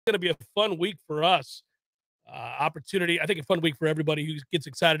going to be a fun week for us. Opportunity, I think a fun week for everybody who gets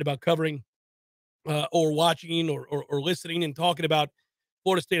excited about covering or watching or listening and talking about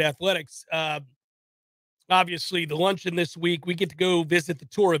Florida State athletics. Obviously, the luncheon this week, we get to go visit the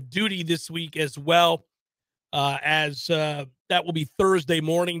tour of duty this week as well, as that will be Thursday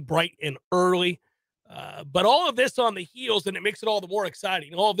morning, bright and early. But all of this on the heels, and it makes it all the more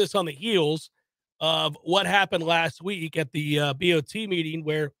exciting, all of this on the heels of what happened last week at the BOT meeting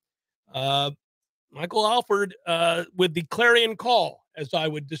where Michael Alford with the clarion call, as I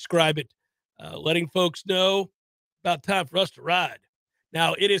would describe it, letting folks know about time for us to ride.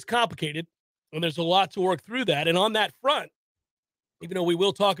 Now, it is complicated, and there's a lot to work through that. And on that front, even though we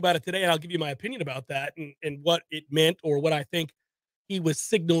will talk about it today, and I'll give you my opinion about that and what it meant or what I think he was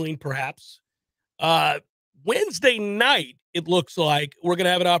signaling perhaps. Wednesday night, it looks like we're going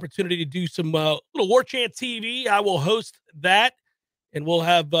to have an opportunity to do some little Warchant TV. I will host that, and we'll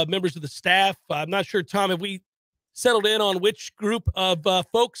have members of the staff. I'm not sure, Tom, have we settled in on which group of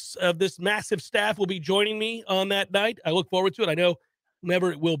folks of this massive staff will be joining me on that night? I look forward to it. I know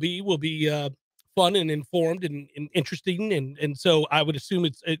whomever it will be fun and informed and interesting. And so I would assume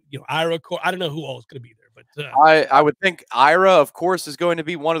it's, Ira, I don't know who all is going to be there, but I would think Ira, of course, is going to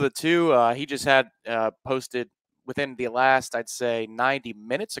be one of the two. He just had posted within the last, I'd say, 90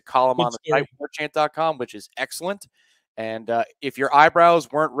 minutes, a column on the site, warchant.com, which is excellent. And if your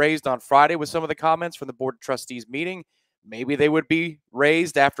eyebrows weren't raised on Friday with some of the comments from the Board of Trustees meeting, maybe they would be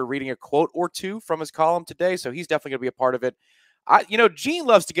raised after reading a quote or two from his column today. So he's definitely going to be a part of it. Gene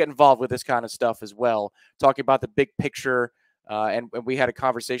loves to get involved with this kind of stuff as well, talking about the big picture. And we had a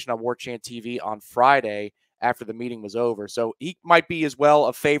conversation on Warchant TV on Friday after the meeting was over. So he might be as well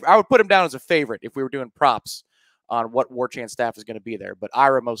a favorite. I would put him down as a favorite if we were doing props on what Warchant staff is going to be there. But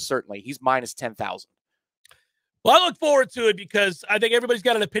Ira, most certainly, he's minus 10,000. Well, I look forward to it because I think everybody's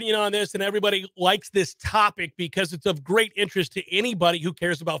got an opinion on this and everybody likes this topic because it's of great interest to anybody who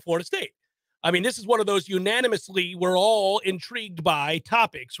cares about Florida State. I mean, this is one of those unanimously we're all intrigued by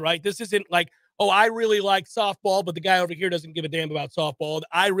topics, right? This isn't like, oh, I really like softball, but the guy over here doesn't give a damn about softball.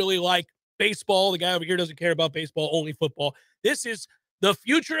 I really like baseball. The guy over here doesn't care about baseball, only football. This is the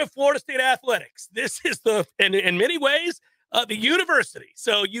future of Florida State athletics. This is in many ways, the university.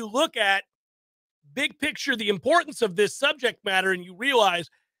 So you look at big picture, the importance of this subject matter, and you realize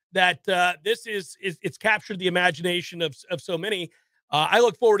that it's captured the imagination of so many. I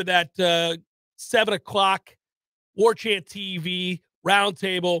look forward to that 7 o'clock Warchant TV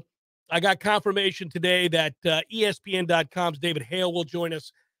roundtable. I got confirmation today that ESPN.com's David Hale will join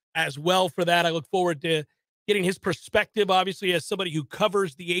us as well for that. I look forward to getting his perspective, obviously, as somebody who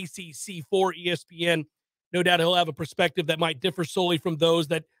covers the ACC for ESPN. No doubt he'll have a perspective that might differ solely from those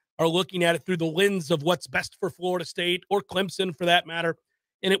that are looking at it through the lens of what's best for Florida State or Clemson for that matter,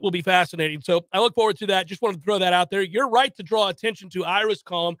 and it will be fascinating. So I look forward to that. Just wanted to throw that out there. You're right to draw attention to Ira's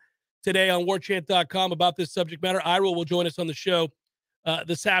column today on warchant.com about this subject matter. Ira will join us on the show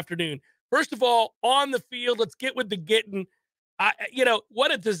this afternoon. First of all, on the field, let's get with the getting.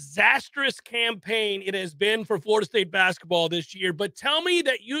 What a disastrous campaign it has been for Florida State basketball this year. But tell me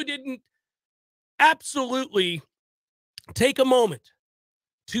that you didn't absolutely take a moment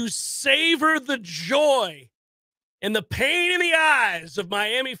to savor the joy and the pain in the eyes of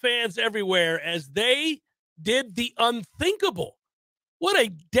Miami fans everywhere as they did the unthinkable. What a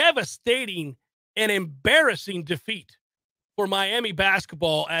devastating and embarrassing defeat for Miami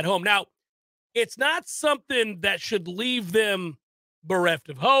basketball at home. Now, it's not something that should leave them bereft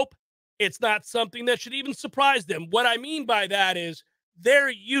of hope. It's not something that should even surprise them. What I mean by that is they're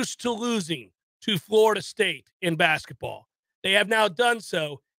used to losing to Florida State in basketball. They have now done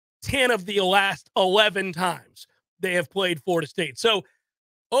so 10 of the last 11 times they have played Florida State. So,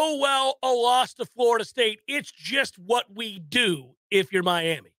 oh, well, a loss to Florida State. It's just what we do if you're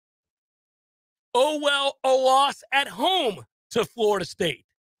Miami. Oh, well, a loss at home to Florida State.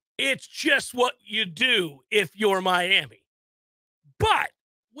 It's just what you do if you're Miami. But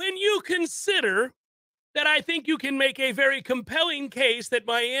when you consider that I think you can make a very compelling case that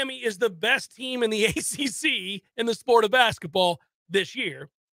Miami is the best team in the ACC in the sport of basketball this year,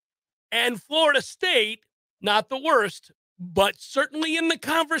 and Florida State, not the worst, but certainly in the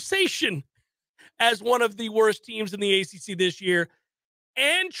conversation as one of the worst teams in the ACC this year,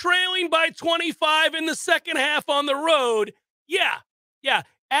 and trailing by 25 in the second half on the road, yeah,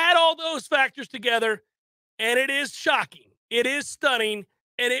 add all those factors together, and it is shocking. It is stunning,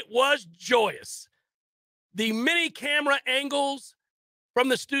 and it was joyous. The many camera angles from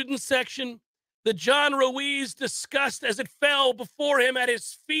the student section, the John Ruiz disgust as it fell before him at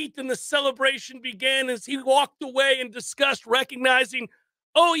his feet, and the celebration began as he walked away in disgust, recognizing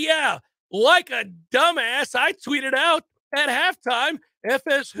Oh, yeah. Like a dumbass, I tweeted out at halftime,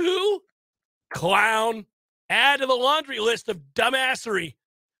 FSU clown. Add to the laundry list of dumbassery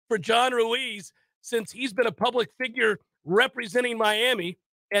for John Ruiz since he's been a public figure representing Miami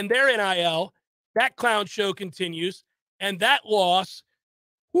and their NIL. That clown show continues. And that loss,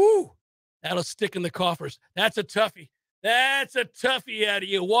 whoo, that'll stick in the coffers. That's a toughie. That's a toughie out of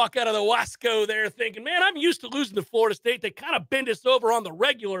you. Walk out of the Wasco there thinking, man, I'm used to losing to Florida State. They kind of bend us over on the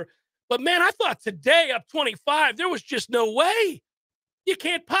regular. But, man, I thought today up 25, there was just no way. You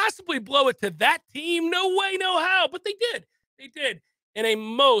can't possibly blow it to that team. No way, no how. But they did. They did in a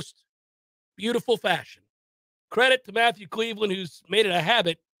most beautiful fashion. Credit to Matthew Cleveland, who's made it a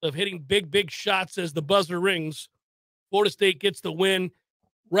habit of hitting big shots as the buzzer rings. Florida State gets the win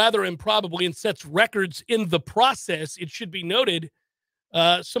rather improbably and sets records in the process. It should be noted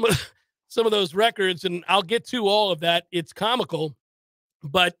some of those records, and I'll get to all of that. It's comical,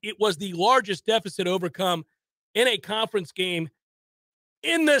 but it was the largest deficit overcome in a conference game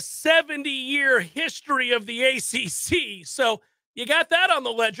in the 70-year history of the ACC. So you got that on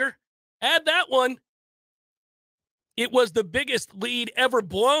the ledger. Add that one. It was the biggest lead ever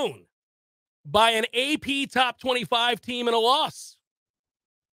blown by an AP top 25 team in a loss.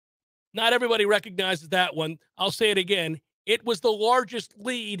 Not everybody recognizes that one. I'll say it again. It was the largest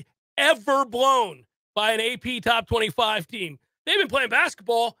lead ever blown by an AP top 25 team. They've been playing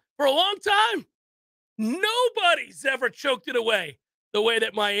basketball for a long time. Nobody's ever choked it away the way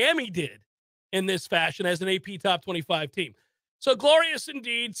that Miami did in this fashion as an AP top 25 team. So glorious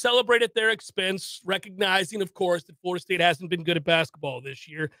indeed, celebrate at their expense, recognizing, of course, that Florida State hasn't been good at basketball this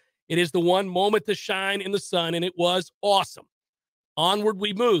year. It is the one moment to shine in the sun, and it was awesome. Onward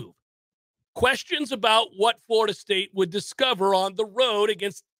we move. Questions about what Florida State would discover on the road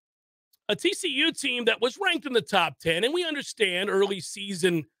against a TCU team that was ranked in the top 10, and we understand early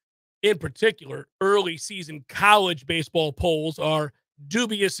season, in particular, early season college baseball polls are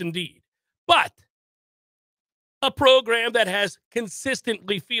dubious indeed. But a program that has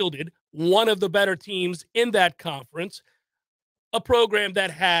consistently fielded one of the better teams in that conference, a program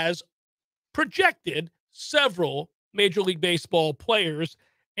that has projected several Major League Baseball players,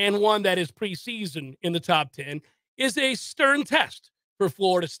 and one that is preseason in the top 10, is a stern test for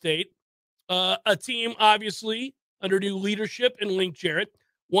Florida State. A team, obviously, under new leadership in Link Jarrett,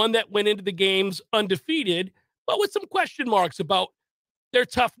 one that went into the games undefeated, but with some question marks about their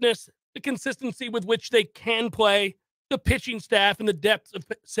toughness, the consistency with which they can play, the pitching staff and the depth of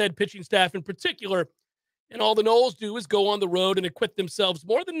said pitching staff in particular. And all the Noles do is go on the road and acquit themselves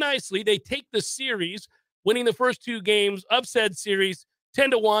more than nicely. They take the series, winning the first two games of said series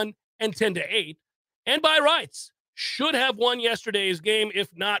 10-1 and 10-8. And by rights, should have won yesterday's game if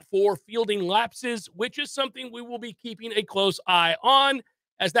not for fielding lapses, which is something we will be keeping a close eye on,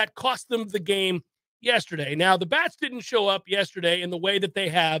 as that cost them the game yesterday. Now, the bats didn't show up yesterday in the way that they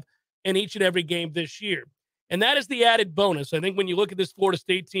have in each and every game this year. And that is the added bonus. I think when you look at this Florida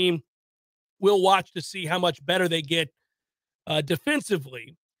State team, we'll watch to see how much better they get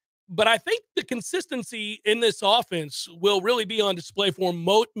defensively. But I think the consistency in this offense will really be on display for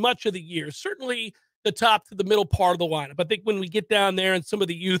much of the year. Certainly the top to the middle part of the lineup. I think when we get down there and some of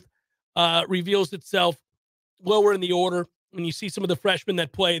the youth reveals itself lower in the order, when you see some of the freshmen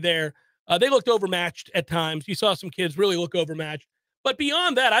that play there, they looked overmatched at times. You saw some kids really look overmatched. But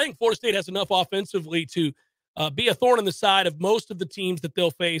beyond that, I think Florida State has enough offensively to be a thorn in the side of most of the teams that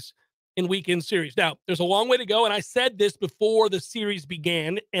they'll face in weekend series. Now, there's a long way to go, and I said this before the series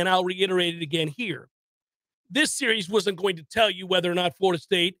began, and I'll reiterate it again here. This series wasn't going to tell you whether or not Florida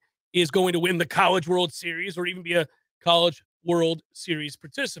State is going to win the College World Series or even be a College World Series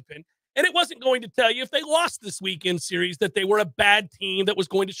participant. And it wasn't going to tell you if they lost this weekend series that they were a bad team that was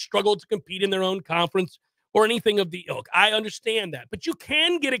going to struggle to compete in their own conference or anything of the ilk. I understand that. But you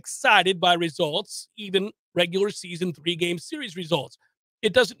can get excited by results, even regular season 3-game series results.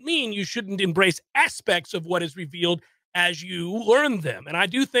 It doesn't mean you shouldn't embrace aspects of what is revealed as you learn them. And I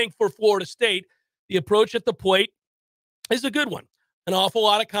do think for Florida State, the approach at the plate is a good one. An awful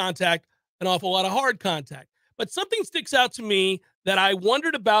lot of contact, an awful lot of hard contact. But something sticks out to me that I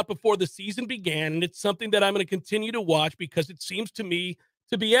wondered about before the season began, and it's something that I'm going to continue to watch because it seems to me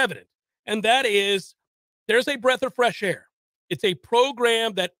to be evident. And that is there's a breath of fresh air. It's a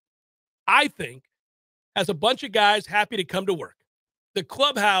program that I think has a bunch of guys happy to come to work. The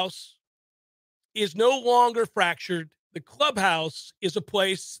clubhouse is no longer fractured. The clubhouse is a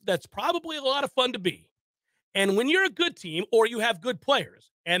place that's probably a lot of fun to be. And when you're a good team or you have good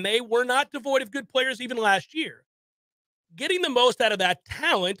players, and they were not devoid of good players even last year, getting the most out of that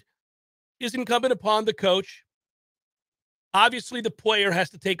talent is incumbent upon the coach Obviously, the player has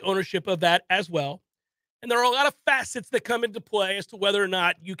to take ownership of that as well. And there are a lot of facets that come into play as to whether or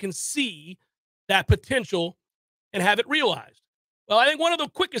not you can see that potential and have it realized. Well, I think one of the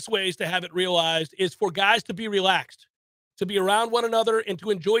quickest ways to have it realized is for guys to be relaxed, to be around one another and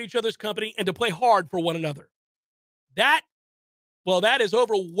to enjoy each other's company and to play hard for one another. That is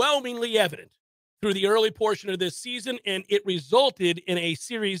overwhelmingly evident through the early portion of this season, and it resulted in a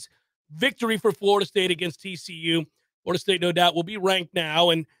series victory for Florida State against TCU. Florida State, no doubt, will be ranked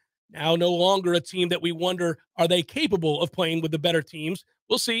now, and now no longer a team that we wonder, are they capable of playing with the better teams?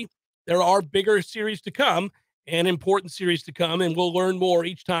 We'll see. There are bigger series to come and important series to come, and we'll learn more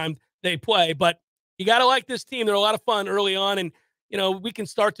each time they play. But you got to like this team. They're a lot of fun early on, and, we can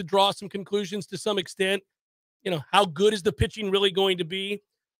start to draw some conclusions to some extent. How good is the pitching really going to be?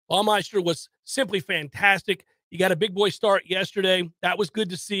 Baumeister was simply fantastic. You got a big boy start yesterday. That was good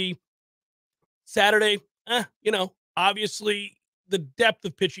to see. Saturday, obviously the depth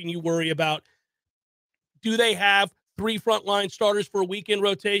of pitching you worry about. Do they have 3 frontline starters for a weekend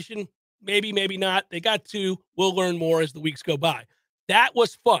rotation? Maybe, maybe not. They got 2. We'll learn more as the weeks go by. That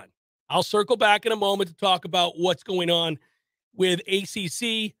was fun. I'll circle back in a moment to talk about what's going on with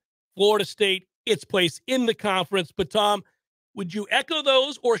ACC, Florida State, its place in the conference. But, Tom, would you echo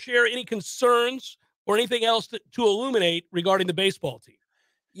those or share any concerns or anything else to illuminate regarding the baseball team?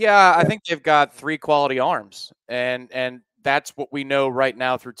 Yeah, I think they've got 3 quality arms, and that's what we know right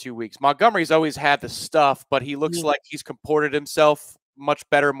now through 2 weeks. Montgomery's always had the stuff, but he looks like he's comported himself much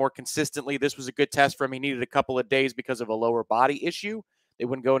better, more consistently. This was a good test for him. He needed a couple of days because of a lower body issue. They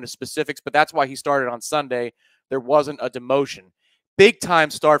wouldn't go into specifics, but that's why he started on Sunday. There wasn't a demotion. Big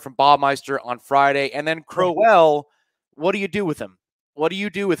time start from Baumeister on Friday, and then Crowell, what do you do with him? What do you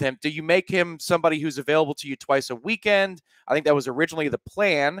do with him? Do you make him somebody who's available to you twice a weekend? I think that was originally the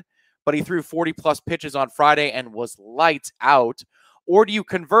plan, but he threw 40-plus pitches on Friday and was lights out. Or do you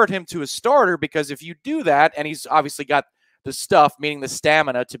convert him to a starter? Because if you do that, and he's obviously got the stuff, meaning the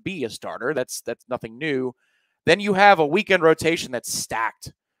stamina to be a starter, that's nothing new, then you have a weekend rotation that's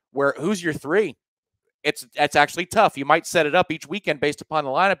stacked, where who's your 3? It's actually tough. You might set it up each weekend based upon the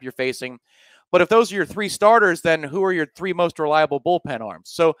lineup you're facing. But if those are your 3 starters, then who are your 3 most reliable bullpen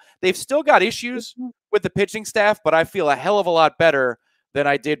arms? So they've still got issues with the pitching staff, but I feel a hell of a lot better than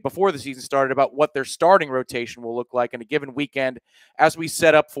I did before the season started about what their starting rotation will look like in a given weekend as we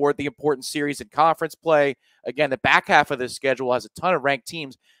set up for the important series and conference play. Again, the back half of this schedule has a ton of ranked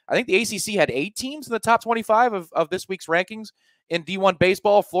teams. I think the ACC had 8 teams in the top 25 of this week's rankings in D1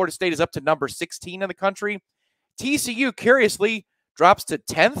 baseball. Florida State is up to number 16 in the country. TCU, curiously, drops to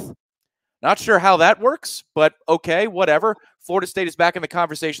 10th. Not sure how that works, but okay, whatever. Florida State is back in the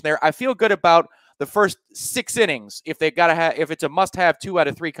conversation there. I feel good about the first 6 innings. If it's a must-have 2 out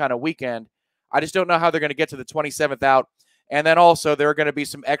of 3 kind of weekend, I just don't know how they're going to get to the 27th out. And then also there are going to be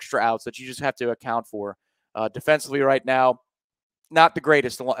some extra outs that you just have to account for. Defensively right now, not the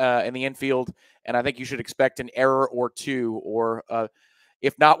greatest in the infield, and I think you should expect an error or 2, or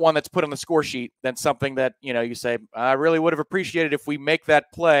if not one that's put on the score sheet, then something that, you say, I really would have appreciated if we make that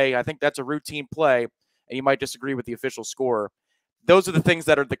play. I think that's a routine play, and you might disagree with the official scorer. Those are the things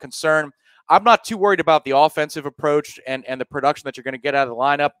that are the concern. I'm not too worried about the offensive approach and the production that you're going to get out of the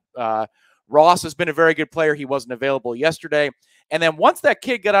lineup. Ross has been a very good player. He wasn't available yesterday. And then once that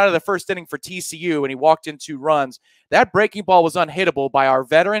kid got out of the first inning for TCU and he walked in 2 runs, that breaking ball was unhittable by our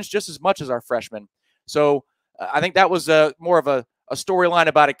veterans just as much as our freshmen. So I think that was more of a storyline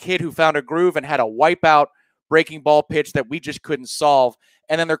about a kid who found a groove and had a wipeout breaking ball pitch that we just couldn't solve.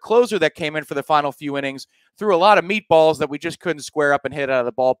 And then their closer that came in for the final few innings threw a lot of meatballs that we just couldn't square up and hit out of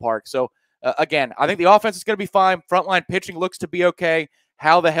the ballpark. So, again, I think the offense is going to be fine. Frontline pitching looks to be okay.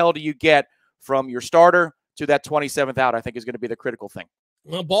 How the hell do you get from your starter to that 27th out, I think, is going to be the critical thing.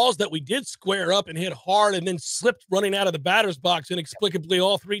 Well, balls that we did square up and hit hard and then slipped running out of the batter's box inexplicably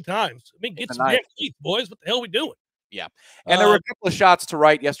all 3 times. I mean, get some damn teeth, boys. What the hell are we doing? Yeah. And there were a couple of shots to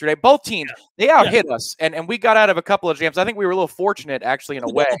right yesterday. Both teams, they out-hit us, and we got out of a couple of jams. I think we were a little fortunate, actually, in a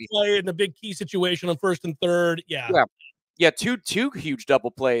way. Play in the big key situation on 1st and 3rd. Yeah, two huge double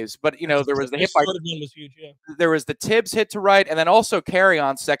plays. But, there was the hit by – was huge, there was the Tibbs hit to right, and then also carry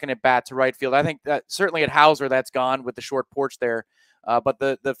on second at bat to right field. I think that certainly at Hauser that's gone with the short porch there. But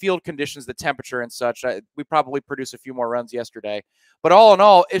the field conditions, the temperature and such, we probably produced a few more runs yesterday. But all in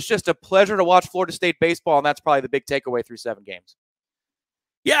all, it's just a pleasure to watch Florida State baseball, and that's probably the big takeaway through 7 games.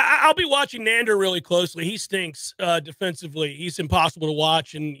 Yeah, I'll be watching Nander really closely. He stinks defensively. He's impossible to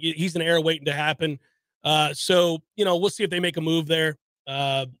watch, and he's an error waiting to happen. So, we'll see if they make a move there.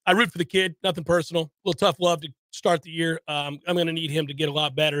 I root for the kid, nothing personal. A little tough love to start the year. I'm going to need him to get a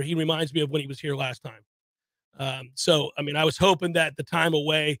lot better. He reminds me of when he was here last time. So, I mean, I was hoping that the time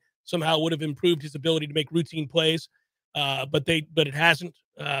away somehow would have improved his ability to make routine plays, but it hasn't.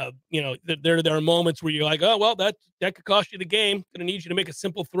 There are moments where you're like, oh well, that could cost you the game. Going to need you to make a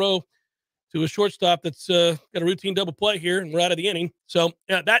simple throw to a shortstop that's got a routine double play here, and we're out of the inning. So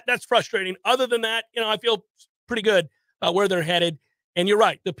yeah, that's frustrating. Other than that, I feel pretty good about where they're headed. And you're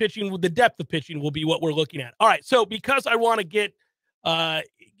right, the depth of pitching will be what we're looking at. All right, so because I want to get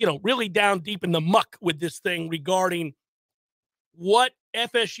really down deep in the muck with this thing regarding what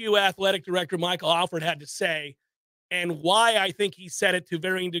FSU athletic director Michael Alford had to say and why I think he said it to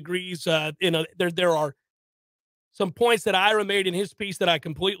varying degrees. There are some points that Ira made in his piece that I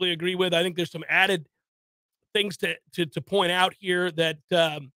completely agree with. I think there's some added things to point out here that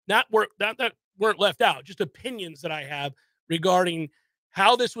weren't left out, just opinions that I have regarding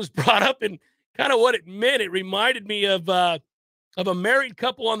how this was brought up and kind of what it meant. It reminded me of a married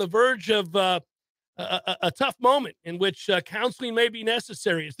couple on the verge of a tough moment in which counseling may be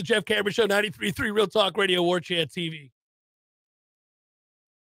necessary. It's the Jeff Cameron Show, 93.3 Real Talk Radio, Warchant TV.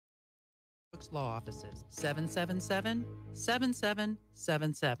 Law offices,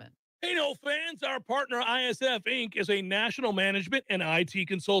 777-7777. Hey, no fans, our partner ISF Inc. is a national management and IT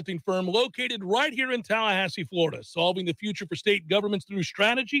consulting firm located right here in Tallahassee, Florida, solving the future for state governments through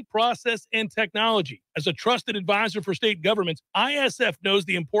strategy, process, and technology. As a trusted advisor for state governments, ISF knows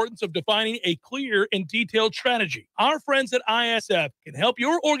the importance of defining a clear and detailed strategy. Our friends at ISF can help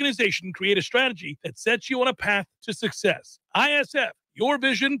your organization create a strategy that sets you on a path to success. ISF, your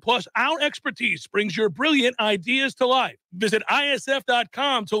vision plus our expertise brings your brilliant ideas to life. Visit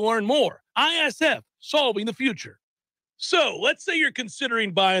ISF.com to learn more. ISF, solving the future. So let's say you're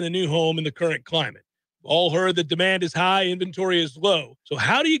considering buying a new home in the current climate. We've all heard that demand is high, inventory is low. So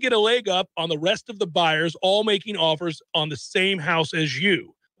how do you get a leg up on the rest of the buyers all making offers on the same house as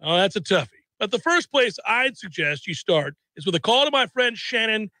you? Oh, that's a toughie. But the first place I'd suggest you start is with a call to my friend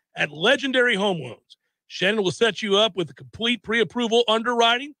Shannon at Legendary Home Loans. Shannon will set you up with a complete pre-approval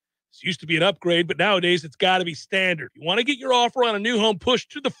underwriting. This used to be an upgrade, but nowadays it's got to be standard. You want to get your offer on a new home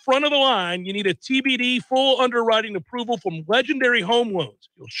pushed to the front of the line, you need a TBD full underwriting approval from Legendary Home Loans.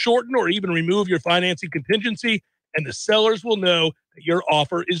 You'll shorten or even remove your financing contingency, and the sellers will know that your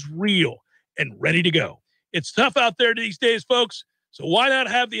offer is real and ready to go. It's tough out there these days, folks, so why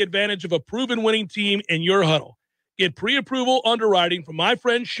not have the advantage of a proven winning team in your huddle? Get pre-approval underwriting from my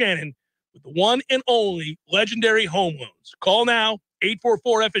friend Shannon with the one and only Legendary Home Loans. Call now,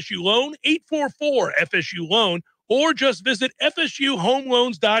 844-FSU-LOAN, 844-FSU-LOAN, or just visit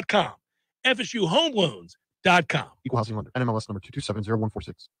FSUHomeLoans.com. FSUHomeLoans.com. Equal housing lender. NMLS number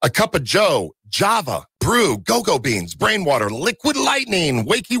 2270146. A cup of Joe, Java, brew, go-go beans, brain water, liquid lightning,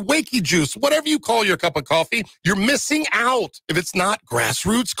 wakey juice, whatever you call your cup of coffee, you're missing out if it's not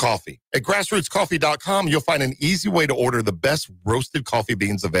Grassroots Coffee. At grassrootscoffee.com, you'll find an easy way to order the best roasted coffee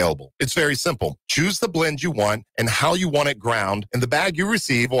beans available. It's very simple. Choose the blend you want and how you want it ground, and the bag you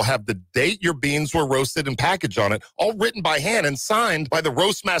receive will have the date your beans were roasted and packaged on it, all written by hand and signed by the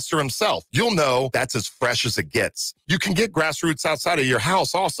roast master himself. You'll know that's as fresh as it gets. You can get Grassroots outside of your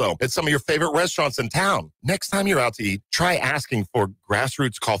house also at some of your favorite restaurants in town. Next time you're out to eat, try asking for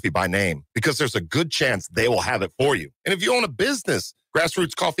Grassroots Coffee by name, because there's a good chance they will have it for you. And if you own a business,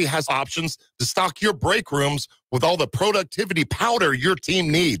 Grassroots Coffee has options to stock your break rooms with all the productivity powder your team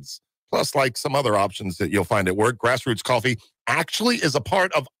needs. Plus, like some other options that you'll find at work, Grassroots Coffee actually is a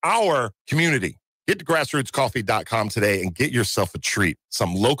part of our community. Get to grassrootscoffee.com today and get yourself a treat.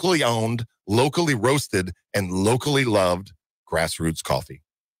 Some locally owned, locally roasted, and locally loved Grassroots Coffee.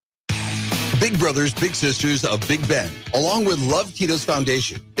 Big Brothers Big Sisters of Big Bend, along with Love Tito's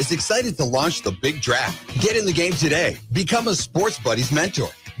Foundation, is excited to launch the Big Draft. Get in the game today. Become a Sports Buddies mentor.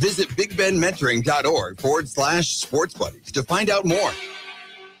 Visit bigbendmentoring.org/sports buddies to find out more.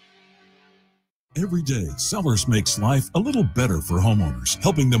 Every day, Sellers makes life a little better for homeowners,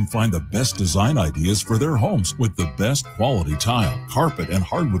 helping them find the best design ideas for their homes with the best quality tile, carpet, and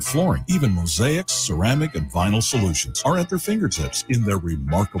hardwood flooring. Even mosaics, ceramic, and vinyl solutions are at their fingertips in their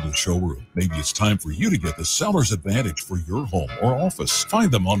remarkable showroom. Maybe it's time for you to get the Sellers Advantage for your home or office.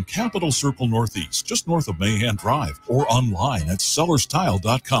 Find them on Capitol Circle Northeast, just north of Mahan Drive, or online at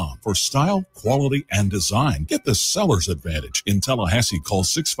sellerstile.com. For style, quality, and design, get the Sellers Advantage. In Tallahassee, call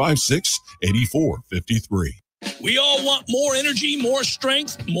 656-8453. We all want more energy, more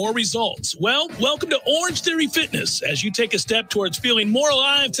strength, more results. Well, welcome to Orange Theory Fitness as you take a step towards feeling more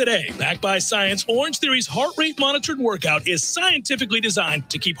alive today. Backed by science, Orange Theory's heart rate monitored workout is scientifically designed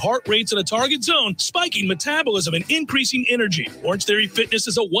to keep heart rates in a target zone, spiking metabolism and increasing energy. Orange Theory Fitness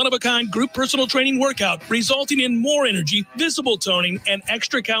is a one-of-a-kind group personal training workout resulting in more energy, visible toning, and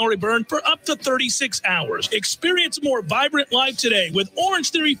extra calorie burn for up to 36 hours. Experience a more vibrant life today with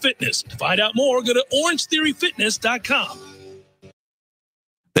Orange Theory Fitness. To find out more, go to orangetheoryfitness.com.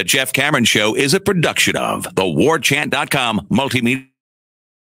 The Jeff Cameron Show is a production of the Warchant.com multimedia.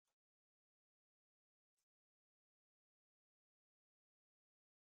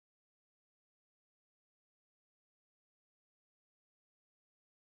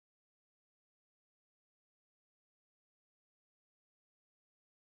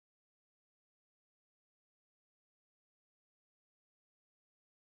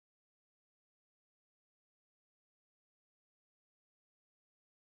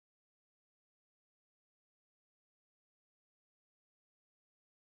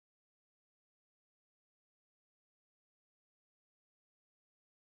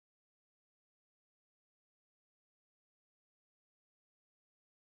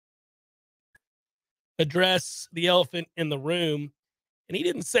 Address the elephant in the room, and he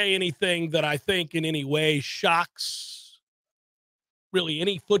didn't say anything that I think in any way shocks really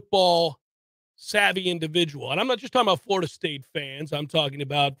any football savvy individual. And I'm not just talking about Florida State fans. I'm talking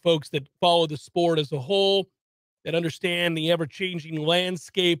about folks that follow the sport as a whole, that understand the ever-changing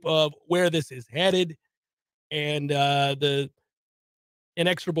landscape of where this is headed and the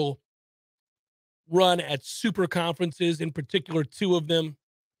inexorable run at super conferences, in particular 2 of them.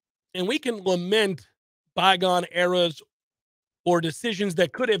 And we can lament bygone eras or decisions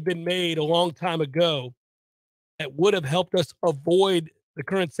that could have been made a long time ago that would have helped us avoid the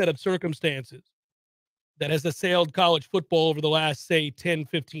current set of circumstances that has assailed college football over the last, say, 10,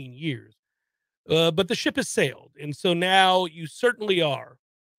 15 years. But the ship has sailed. And so now you certainly are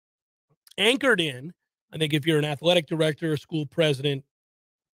anchored in. I think if you're an athletic director or school president,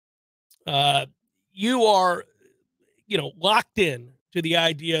 you are, locked in to the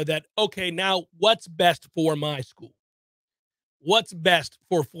idea that, okay, now what's best for my school? What's best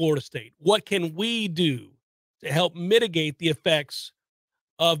for Florida State? What can we do to help mitigate the effects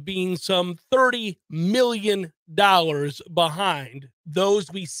of being some $30 million behind those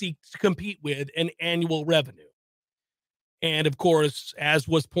we seek to compete with in annual revenue? And of course, as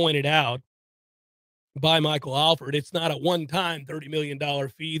was pointed out by Michael Alford, it's not a one-time $30 million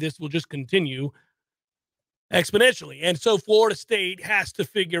fee. This will just continue exponentially. And so Florida State has to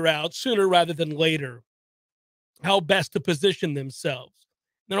figure out sooner rather than later how best to position themselves.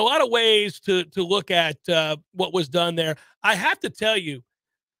 There are a lot of ways to look at what was done there. I have to tell you,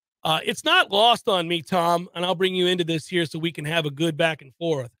 it's not lost on me, Tom, and I'll bring you into this here so we can have a good back and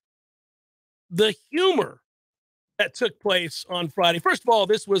forth. The humor that took place on Friday. First of all,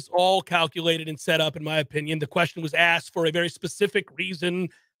 this was all calculated and set up, in my opinion. The question was asked for a very specific reason.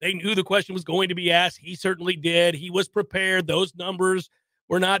 They knew the question was going to be asked. He certainly did. He was prepared. Those numbers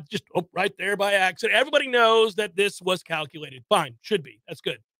were not just right there by accident. Everybody knows that this was calculated. Fine. Should be. That's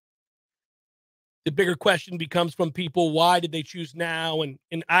good. The bigger question becomes from people, why did they choose now? And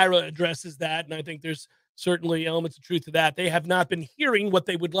Ira addresses that, and I think there's certainly elements of truth to that. They have not been hearing what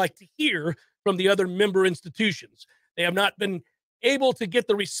they would like to hear from the other member institutions. They have not been able to get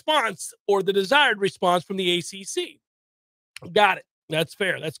the response or the desired response from the ACC. Got it. That's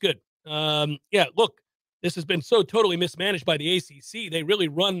fair. That's good. Yeah, look, this has been so totally mismanaged by the ACC. They really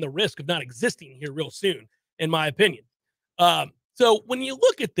run the risk of not existing here real soon, in my opinion. So when you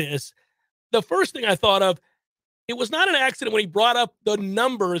look at this, the first thing I thought of, it was not an accident when he brought up the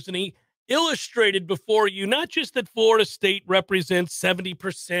numbers and he illustrated before you, not just that Florida State represents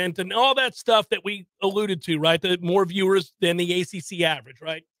 70% and all that stuff that we alluded to, right? The more viewers than the ACC average,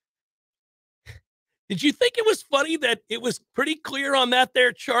 right? Did you think it was funny that it was pretty clear on that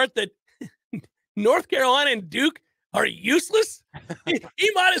there chart that North Carolina and Duke are useless?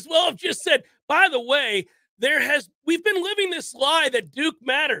 He might as well have just said, by the way, we've been living this lie that Duke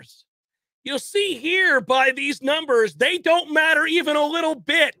matters. You'll see here by these numbers, they don't matter even a little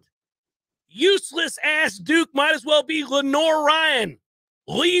bit. Useless ass Duke might as well be Lenore Ryan,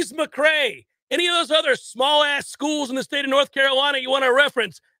 Lees McRae, any of those other small ass schools in the state of North Carolina you want to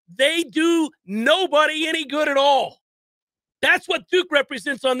reference. They do nobody any good at all. That's what Duke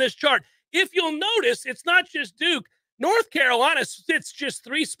represents on this chart. If you'll notice, it's not just Duke. North Carolina sits just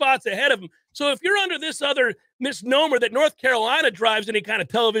 3 spots ahead of them. So if you're under this other misnomer that North Carolina drives any kind of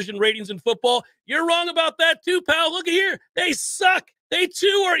television ratings in football, you're wrong about that too, pal. Look at here. They suck. They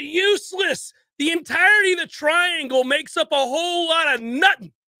too are useless. The entirety of the triangle makes up a whole lot of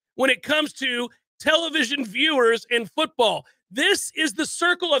nothing when it comes to television viewers in football. This is the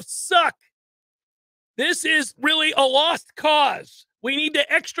circle of suck. This is really a lost cause. We need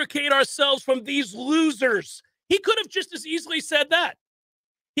to extricate ourselves from these losers. He could have just as easily said that.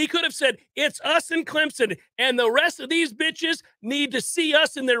 He could have said, it's us and Clemson, and the rest of these bitches need to see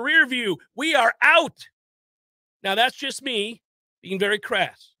us in their rear view. We are out. Now, that's just me being very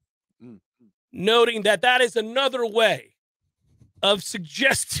crass, noting that that is another way of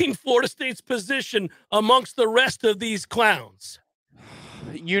suggesting Florida State's position amongst the rest of these clowns.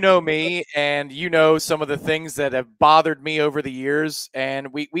 You know me, and you know some of the things that have bothered me over the years,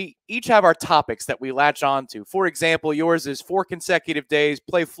 and we each have our topics that we latch on to. For example, yours is 4 consecutive days,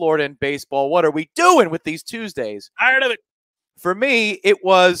 play Florida in baseball. What are we doing with these Tuesdays? Tired of it. For me, it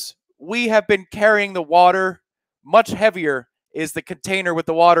was we have been carrying the water. Much heavier is the container with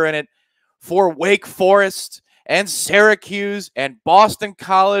the water in it for Wake Forest and Syracuse and Boston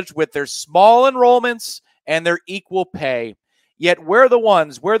College with their small enrollments and their equal pay. Yet we're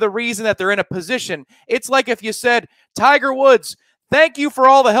the reason that they're in a position. It's like if you said, Tiger Woods, thank you for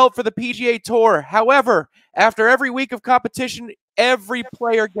all the help for the PGA Tour. However, after every week of competition, every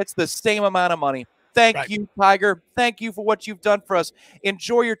player gets the same amount of money. Thank you, Tiger. Thank you for what you've done for us.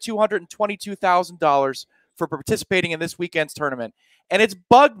 Enjoy your $222,000 for participating in this weekend's tournament. And it's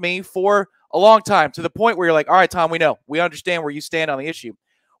bugged me for a long time, to the point where you're like, all right, Tom, we know. We understand where you stand on the issue.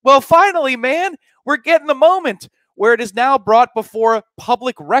 Well, finally, man, we're getting the moment where it is now brought before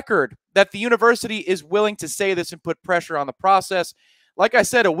public record that the university is willing to say this and put pressure on the process. Like I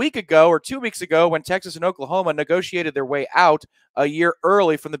said, a week ago or 2 weeks ago, when Texas and Oklahoma negotiated their way out a year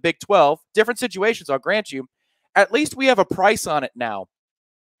early from the Big 12, different situations, I'll grant you, at least we have a price on it now.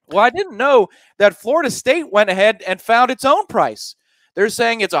 Well, I didn't know that Florida State went ahead and found its own price. They're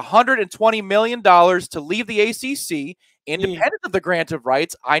saying it's $120 million to leave the ACC, independent of the grant of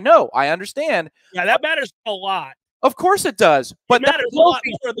rights. I know, I understand. Yeah, that matters a lot. Of course it does. But it matters a lot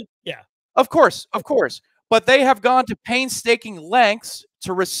more than, Of course. But they have gone to painstaking lengths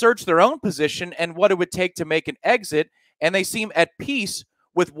to research their own position and what it would take to make an exit, and they seem at peace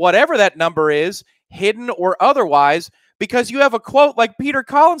with whatever that number is, hidden or otherwise, because you have a quote like Peter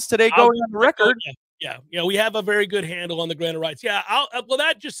Collins today going on the record. Yeah, we have a very good handle on the grant of rights. Yeah, well,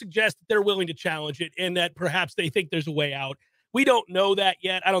 that just suggests that they're willing to challenge it and that perhaps they think there's a way out. We don't know that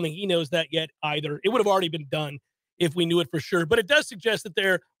yet. I don't think he knows that yet either. It would have already been done if we knew it for sure, but it does suggest that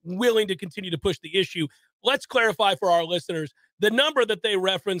they're willing to continue to push the issue. Let's clarify for our listeners, the number that they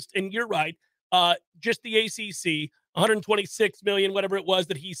referenced, and you're right, just the ACC, 126 million, whatever it was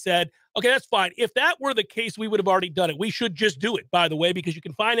that he said. Okay, that's fine. If that were the case, we would have already done it. We should just do it, by the way, because you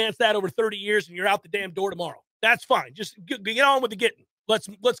can finance that over 30 years and you're out the damn door tomorrow. That's fine. Just get on with the getting. Let's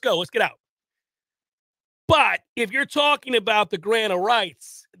go. Let's get out. But if you're talking about the grant of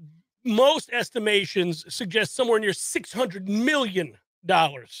rights, most estimations suggest somewhere near $600 million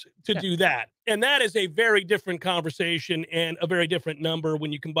to do that. And that is a very different conversation and a very different number.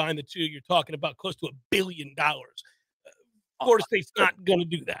 When you combine the two, you're talking about close to $1 billion. Florida State's not going to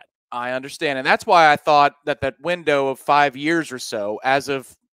do that. I understand. And that's why I thought that window of 5 years or so, as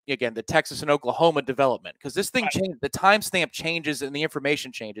of, again, the Texas and Oklahoma development, because this thing changed, the timestamp changes and the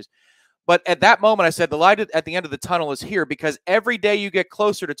information changes. But at that moment, I said the light at the end of the tunnel is here, because every day you get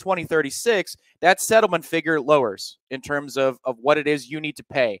closer to 2036, that settlement figure lowers in terms of what it is you need to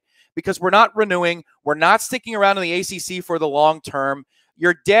pay, because we're not renewing. We're not sticking around in the ACC for the long term.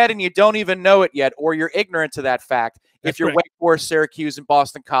 You're dead and you don't even know it yet, or you're ignorant to that fact. If you're Wake Forest, Syracuse, and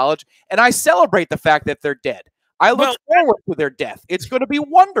Boston College. And I celebrate the fact that they're dead. I look forward to their death. It's going to be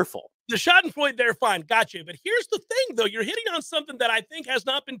wonderful. The Schadenfreude there, fine, gotcha. But here's the thing, though. You're hitting on something that I think has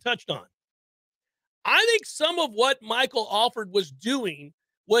not been touched on. I think some of what Michael Alford was doing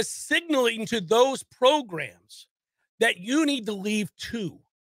was signaling to those programs that you need to leave too.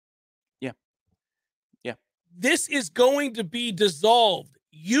 Yeah. This is going to be dissolved.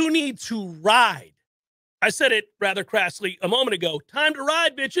 You need to ride. I said it rather crassly a moment ago. Time to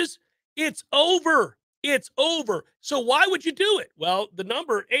ride, bitches. It's over. It's over. So why would you do it? Well, the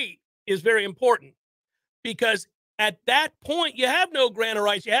number 8 is very important, because at that point, you have no grant of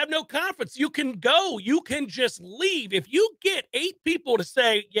rights. You have no conference. You can go. You can just leave. If you get 8 people to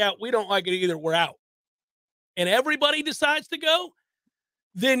say, yeah, we don't like it either, we're out, and everybody decides to go,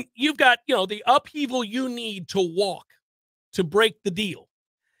 then you've got, the upheaval you need to walk to break the deal.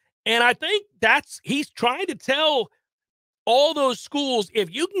 And I think he's trying to tell all those schools,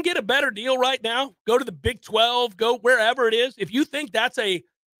 if you can get a better deal right now, go to the Big 12, go wherever it is. If you think that's a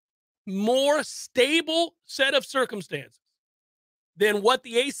more stable set of circumstances, than what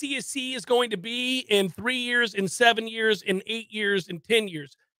the ACC is going to be in 3 years, in 7 years, in 8 years, in 10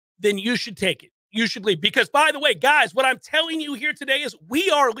 years, then you should take it. You should leave. Because, by the way, guys, what I'm telling you here today is we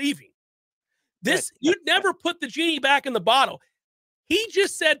are leaving. This, you'd never put the genie back in the bottle. He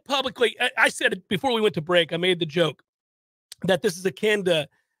just said publicly, I said it before we went to break, I made the joke that this is akin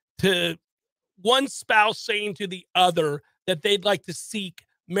to one spouse saying to the other that they'd like to seek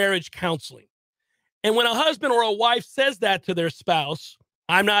marriage counseling. And when a husband or a wife says that to their spouse,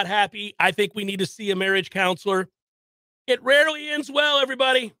 I'm not happy, I think we need to see a marriage counselor, it rarely ends well,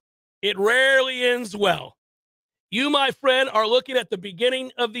 everybody. It rarely ends well. You, my friend, are looking at the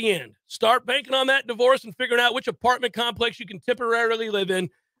beginning of the end. Start banking on that divorce and figuring out which apartment complex you can temporarily live in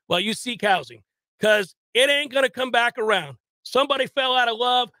while you seek housing, because it ain't going to come back around. Somebody fell out of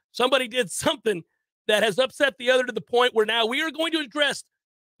love. Somebody did something that has upset the other to the point where now we are going to address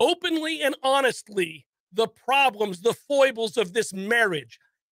openly and honestly the problems, the foibles of this marriage.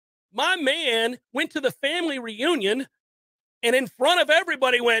 My man went to the family reunion and in front of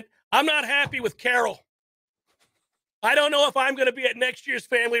everybody went, I'm not happy with Carol. I don't know if I'm going to be at next year's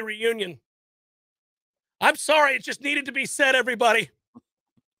family reunion. I'm sorry. It just needed to be said, everybody.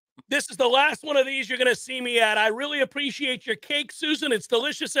 This is the last one of these you're going to see me at. I really appreciate your cake, Susan. It's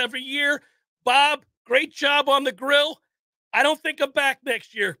delicious every year. Bob, great job on the grill. I don't think I'm back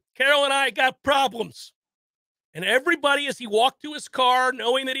next year. Carol and I got problems. And everybody, as he walked to his car,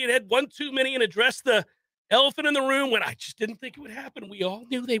 knowing that he had one too many and addressed the elephant in the room, when I just didn't think it would happen. We all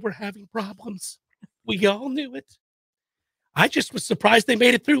knew they were having problems. We all knew it. I just was surprised they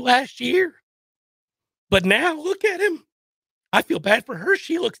made it through last year. But now, look at him. I feel bad for her.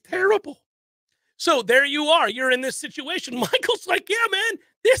 She looks terrible. So there you are. You're in this situation. Michael's like, yeah, man,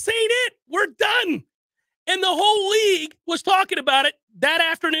 this ain't it. We're done. And the whole league was talking about it that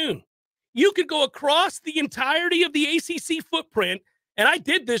afternoon. You could go across the entirety of the ACC footprint, and I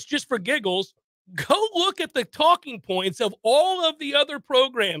did this just for giggles. Go look at the talking points of all of the other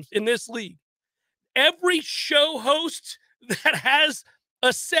programs in this league. Every show host that has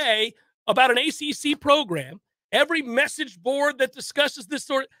a say about an ACC program, every message board that discusses this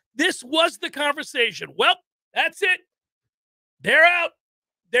sort, this was the conversation. Well, that's it. They're out.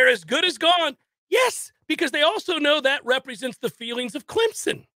 They're as good as gone. Yes, because they also know that represents the feelings of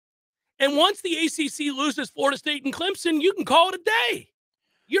Clemson. And once the ACC loses Florida State and Clemson, you can call it a day.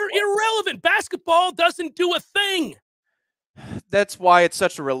 You're irrelevant. Basketball doesn't do a thing. That's why it's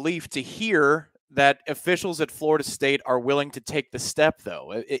such a relief to hear that officials at Florida State are willing to take the step,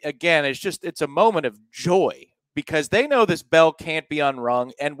 though. Again, it's a moment of joy because they know this bell can't be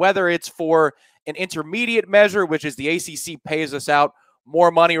unrung. And whether it's for an intermediate measure, which is the ACC pays us out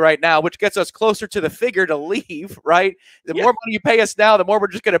more money right now, which gets us closer to the figure to leave, right? The more money you pay us now, the more we're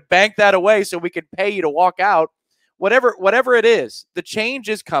just going to bank that away so we can pay you to walk out. Whatever it is, the change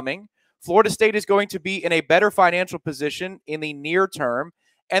is coming. Florida State is going to be in a better financial position in the near term.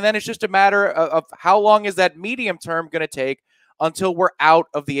 And then it's just a matter of how long is that medium term going to take until we're out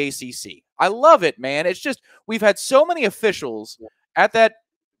of the ACC. I love it, man. It's just we've had so many officials at that.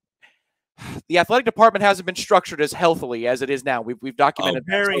 The athletic department hasn't been structured as healthily as it is now. We've documented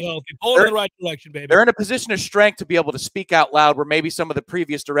very healthy. Pulling in the right direction, baby. They're in a position of strength to be able to speak out loud where maybe some of the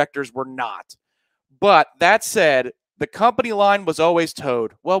previous directors were not. But that said, the company line was always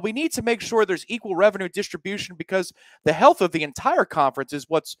towed. Well, we need to make sure there's equal revenue distribution because the health of the entire conference is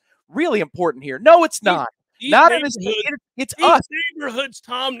what's really important here. No, it's not. Not in this. It's us. Neighborhoods,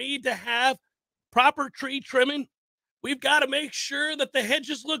 Tom, need to have proper tree trimming. We've got to make sure that the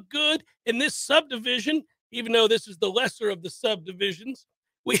hedges look good in this subdivision, even though this is the lesser of the subdivisions.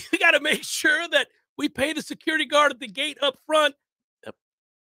 We got to make sure that we pay the security guard at the gate up front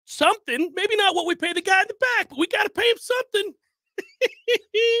something, maybe not what we pay the guy in the back, but we got to pay him something.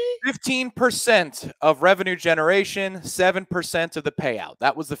 15% of revenue generation, 7% of the payout.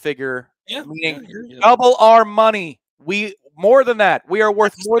 That was the figure. Yeah, meaning double our money. More than that. We are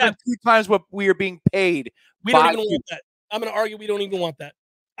worth more than 2 times what we are being paid. We don't even want that. I'm going to argue we don't even want that.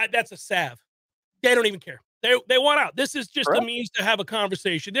 That's a salve. They don't even care. They want out. This is just a means to have a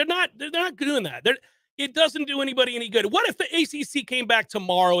conversation. They're not doing that. It doesn't do anybody any good. What if the ACC came back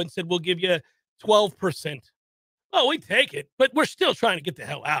tomorrow and said, we'll give you 12%? Oh, we take it, but we're still trying to get the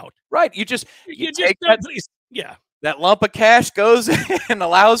hell out. Right. You take that, that lump of cash goes and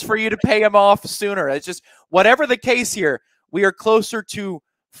allows for you to pay them off sooner. It's just whatever the case here, we are closer to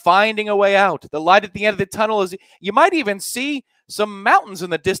finding a way out. The light at the end of the tunnel is, you might even see some mountains in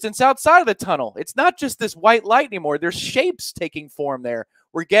the distance outside of the tunnel. It's not just this white light anymore. There's shapes taking form there.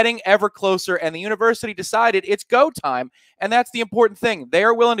 We're getting ever closer, and the university decided it's go time, and that's the important thing. They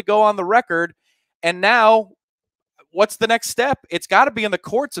are willing to go on the record, and now what's the next step? It's got to be in the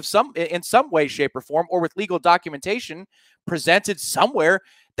courts of in some way, shape, or form, or with legal documentation presented somewhere.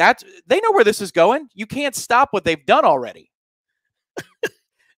 They know where this is going. You can't stop what they've done already.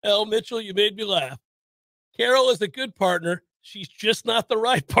 L. Mitchell, you made me laugh. Carol is a good partner. She's just not the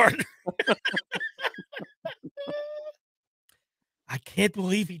right partner. I can't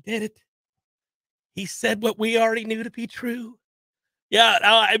believe he did it. He said what we already knew to be true. Yeah,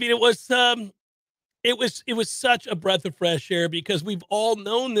 I mean, it was such a breath of fresh air because we've all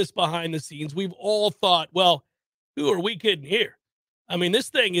known this behind the scenes. We've all thought, well, who are we kidding here? I mean, this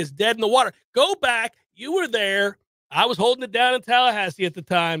thing is dead in the water. Go back. You were there. I was holding it down in Tallahassee at the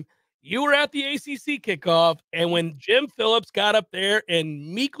time. You were at the ACC kickoff, and when Jim Phillips got up there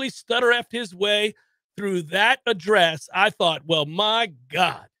and meekly stutter-effed his way through that address, I thought, well, my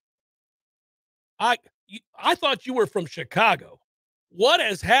God. I thought you were from Chicago. What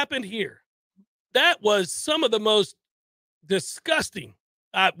has happened here? That was some of the most disgusting.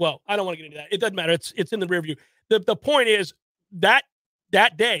 Well, I don't want to get into that. It doesn't matter. It's in the rear view. The point is that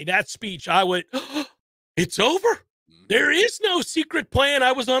day, that speech, I would, it's over. There is no secret plan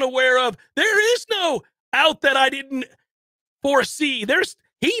I was unaware of. There is no out that I didn't foresee.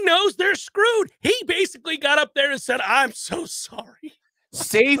 He knows they're screwed. He basically got up there and said, I'm so sorry.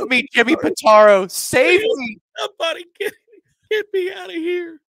 Save me, Jimmy Pitaro. Save me. Somebody get me out of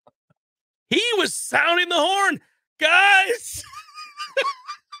here. He was sounding the horn. Guys,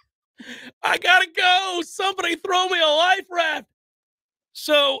 I got to go. Somebody throw me a life raft.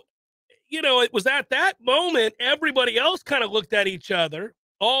 So, it was at that moment, everybody else kind of looked at each other,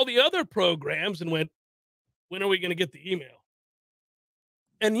 all the other programs, and went, when are we going to get the email?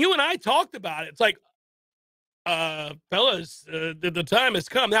 And you and I talked about it. It's like, fellas, the time has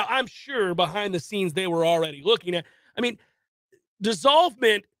come. Now, I'm sure behind the scenes they were already looking at. I mean,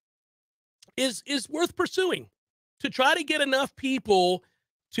 dissolvement is worth pursuing to try to get enough people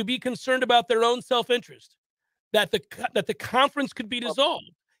to be concerned about their own self-interest, that the conference could be dissolved.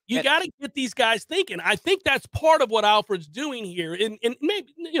 You got to get these guys thinking. I think that's part of what Alfred's doing here. And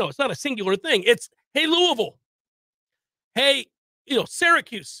maybe, it's not a singular thing. It's, hey, Louisville. Hey,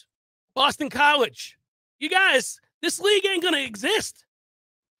 Syracuse, Boston College. You guys, this league ain't going to exist.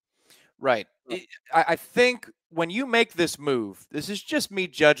 Right. I think when you make this move, this is just me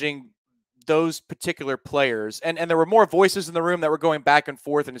judging those particular players. And there were more voices in the room that were going back and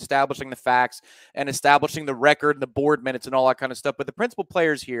forth and establishing the facts and establishing the record and the board minutes and all that kind of stuff. But the principal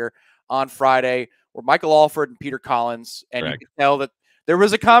players here on Friday were Michael Alford and Peter Collins. And you can tell that there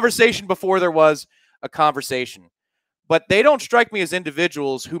was a conversation before there was a conversation. But they don't strike me as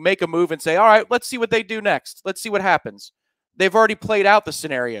individuals who make a move and say, all right, let's see what they do next. Let's see what happens. They've already played out the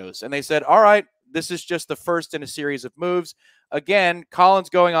scenarios. And they said, all right, this is just the first in a series of moves. Again, Collins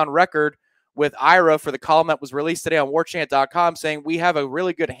going on record with Ira for the column that was released today on Warchant.com saying we have a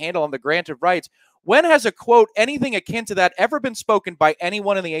really good handle on the grant of rights. When has a quote, anything akin to that, ever been spoken by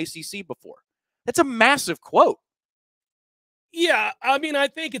anyone in the ACC before? That's a massive quote. Yeah, I mean, I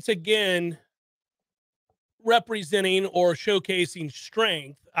think it's, again, representing or showcasing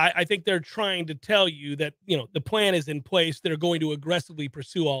strength. I think they're trying to tell you that, the plan is in place. They're going to aggressively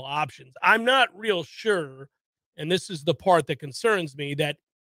pursue all options. I'm not real sure, and this is the part that concerns me, that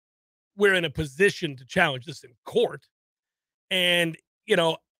we're in a position to challenge this in court. And,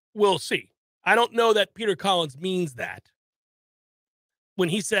 we'll see. I don't know that Peter Collins means that. When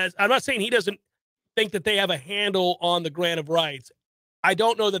he says, I'm not saying he doesn't think that they have a handle on the grant of rights. I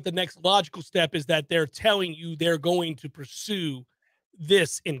don't know that the next logical step is that they're telling you they're going to pursue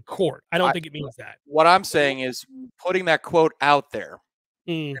this in court. I don't think it means that. What I'm saying is putting that quote out there,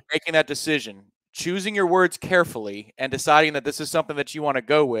 and making that decision, choosing your words carefully and deciding that this is something that you want to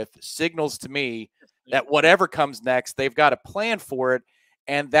go with signals to me that whatever comes next, they've got a plan for it.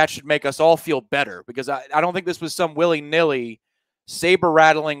 And that should make us all feel better, because I don't think this was some willy-nilly saber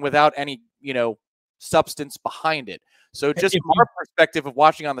rattling without any, substance behind it. So just from our perspective of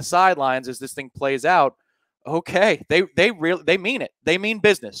watching on the sidelines as this thing plays out, okay, they mean it. They mean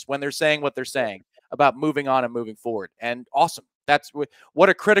business when they're saying what they're saying about moving on and moving forward. And awesome. That's what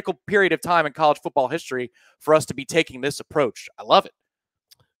a critical period of time in college football history for us to be taking this approach. I love it.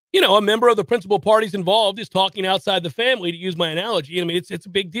 A member of the principal parties involved is talking outside the family, to use my analogy. I mean, it's a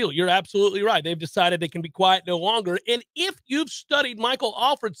big deal. You're absolutely right. They've decided they can be quiet no longer. And if you've studied Michael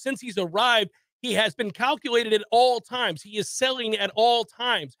Alford since he's arrived, he has been calculated at all times. He is selling at all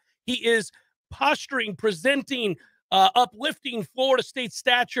times. He is posturing, presenting, uplifting Florida State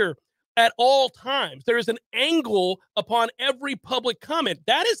stature at all times. There is an angle upon every public comment.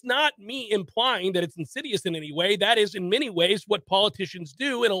 That is not me implying that it's insidious in any way. That is in many ways what politicians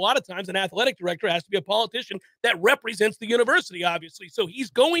do. And a lot of times an athletic director has to be a politician that represents the university, obviously. So he's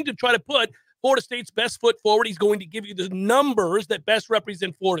going to try to put Florida State's best foot forward. He's going to give you the numbers that best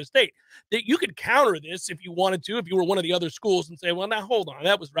represent Florida State. That you could counter this if you wanted to, if you were one of the other schools, and say, well, now hold on,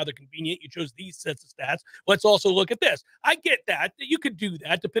 that was rather convenient. You chose these sets of stats. Let's also look at this. I get that you could do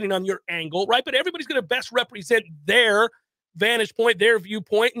that depending on your angle, right? But everybody's going to best represent their vantage point, their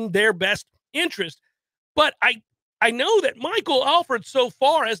viewpoint, and their best interest. But I know that Michael Alford so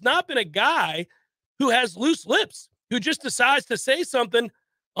far has not been a guy who has loose lips, who just decides to say something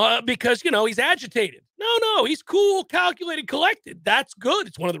because, you know, he's agitated. No, he's cool, calculated, collected. That's good.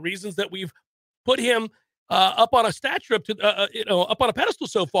 It's one of the reasons that we've put him up on a statue, up on a pedestal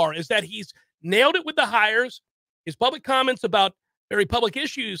so far, is that he's nailed it with the hires. His public comments about very public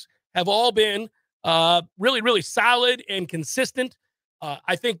issues have all been really, really solid and consistent.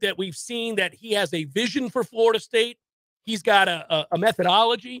 I think that we've seen that he has a vision for Florida State. He's got a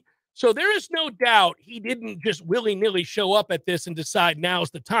methodology. So there is no doubt he didn't just willy-nilly show up at this and decide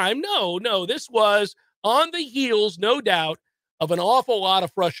now's the time. No, this was on the heels, no doubt, of an awful lot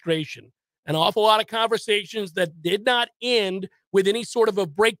of frustration, an awful lot of conversations that did not end with any sort of a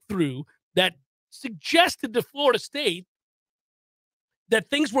breakthrough that suggested to Florida State that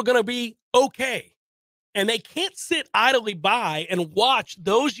things were going to be okay. And they can't sit idly by and watch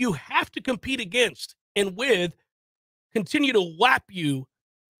those you have to compete against and with continue to lap you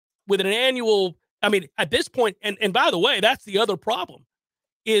with an annual, I mean, at this point, and by the way, that's the other problem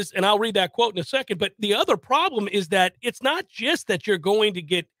is, and I'll read that quote in a second, but the other problem is that it's not just that you're going to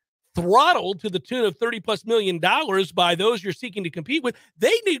get throttled to the tune of $30+ million by those you're seeking to compete with.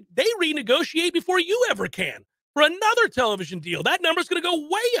 They renegotiate before you ever can for another television deal. That number's going to go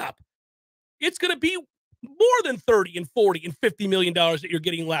way up. It's going to be more than 30 and 40 and $50 million that you're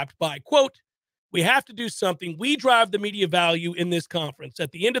getting lapped by. Quote, we have to do something. We drive the media value in this conference.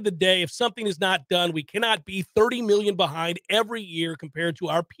 At the end of the day, if something is not done, we cannot be 30 million behind every year compared to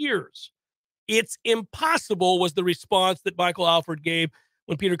our peers. It's impossible, was the response that Michael Alford gave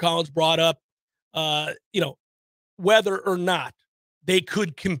when Peter Collins brought up, whether or not they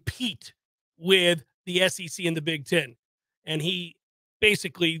could compete with the SEC and the Big Ten. And he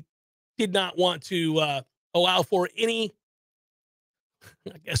basically did not want to allow for any,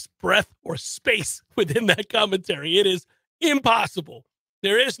 I guess, breath or space within that commentary. It is impossible.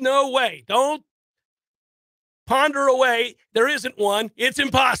 There is no way. Don't ponder away. There isn't one. It's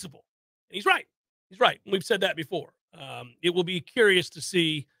impossible. And he's right. He's right. We've said that before. It will be curious to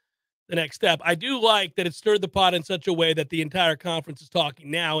see the next step. I do like that it stirred the pot in such a way that the entire conference is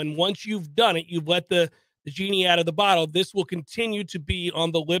talking now. And once you've done it, you've let the genie out of the bottle. This will continue to be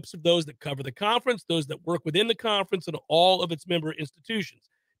on the lips of those that cover the conference, those that work within the conference, and all of its member institutions.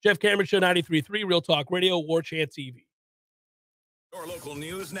 Jeff Cameron Show, 93.3 Real Talk Radio, Warchant TV. Your local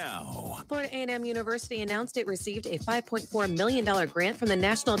news now. Florida A&M University announced it received a $5.4 million grant from the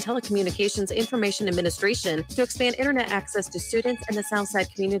National Telecommunications Information Administration to expand internet access to students in the Southside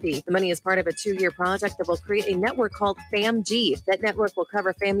community. The money is part of a 2-year project that will create a network called FAMG. That network will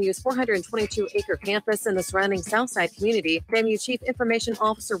cover FAMU's 422-acre campus and the surrounding Southside community. FAMU Chief Information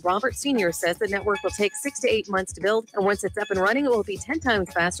Officer Robert Sr. says the network will take 6 to 8 months to build, and once it's up and running, it will be 10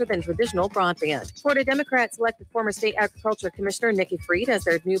 times faster than traditional broadband. Florida Democrats elected former State Agriculture Commissioner Nikki Fried as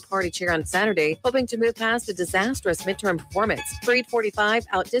their new party chair on Saturday, hoping to move past a disastrous midterm performance. Fried, 45,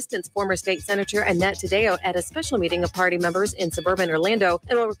 outdistanced former state senator Annette Taddeo at a special meeting of party members in suburban Orlando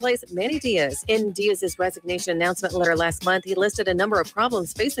and will replace Manny Diaz. In Diaz's resignation announcement letter last month, he listed a number of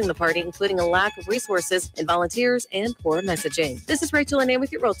problems facing the party, including a lack of resources and volunteers and poor messaging. This is Rachel Anay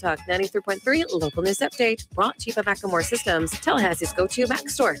with your Real Talk 93.3 local news update, brought to you by Macklemore Systems, Tallahassee's go-to Mac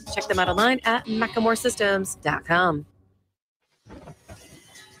store. Check them out online at MacklemoreSystems.com.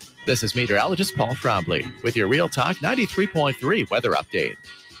 This is meteorologist Paul Trombley with your Real Talk 93.3 weather update.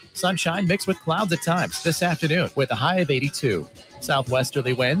 Sunshine mixed with clouds at times this afternoon with a high of 82.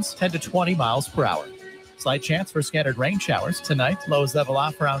 Southwesterly winds 10 to 20 miles per hour. Slight chance for scattered rain showers tonight. Lows level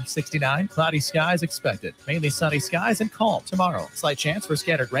off around 69. Cloudy skies expected. Mainly sunny skies and calm tomorrow. Slight chance for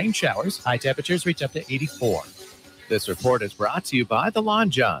scattered rain showers. High temperatures reach up to 84. This report is brought to you by The Lawn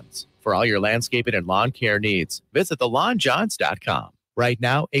Johns. For all your landscaping and lawn care needs, visit thelawnjohns.com. Right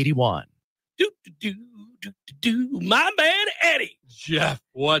now, 81. My man, Eddie. Jeff,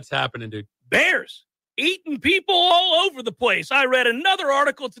 what's happening, dude? Bears eating people all over the place. I read another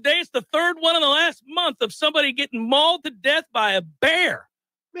article today. It's the third one in the last month of somebody getting mauled to death by a bear.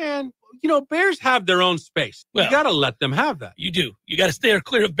 Man, Bears have their own space. Well, you got to let them have that. You do. You got to stay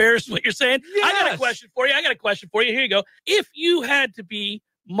clear of Bears, is what you're saying? Yes. I got a question for you. Here you go. If you had to be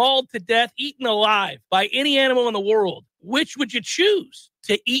mauled to death, eaten alive by any animal in the world, which would you choose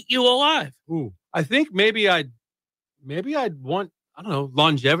to eat you alive? Ooh, I think maybe I'd want, I don't know,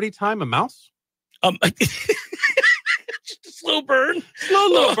 longevity time, a mouse. Just a slow burn.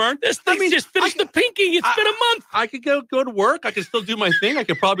 Slow burn. This thing just finished the pinky. It's been a month. I could go to work. I could still do my thing. I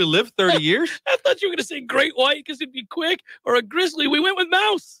could probably live 30 years. I thought you were going to say great white because it'd be quick, or a grizzly. We went with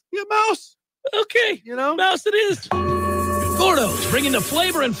mouse. Yeah, mouse. Okay. Mouse it is. Gordo's, bringing the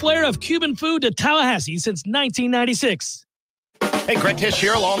flavor and flair of Cuban food to Tallahassee since 1996. Hey, Greg Tish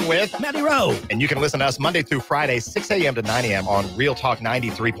here along with Matty Rowe. And you can listen to us Monday through Friday, 6 a.m. to 9 a.m. on Real Talk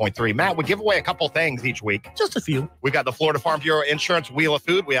 93.3. Matt, we give away a couple things each week. Just a few. We've got the Florida Farm Bureau Insurance Wheel of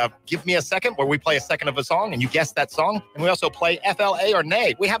Food. We have Give Me a Second, where we play a second of a song and you guess that song. And we also play FLA or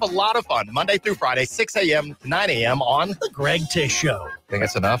Nay. We have a lot of fun Monday through Friday, 6 a.m. to 9 a.m. on The Greg Tish Show. Think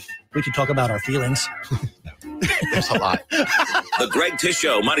that's enough? We could talk about our feelings. There's a lot. The Greg Tish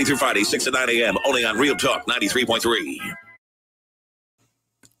Show, Monday through Friday, 6 to 9 a.m., only on Real Talk 93.3.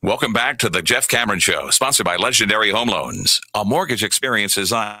 Welcome back to the Jeff Cameron Show, sponsored by Legendary Home Loans. A mortgage experience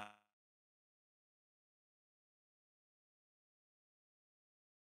design.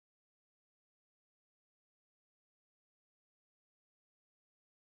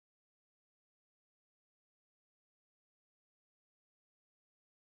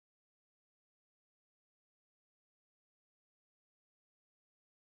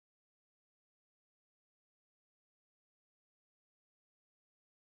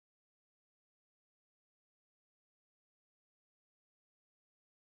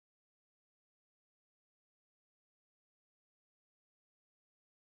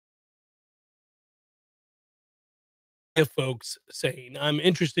 Folks saying, I'm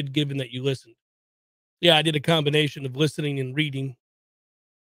interested given that you listened. Yeah, I did a combination of listening and reading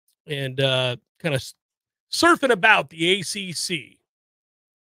and kind of surfing about the ACC.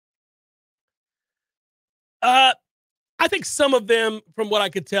 I think some of them, from what I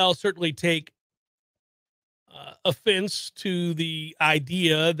could tell, certainly take offense to the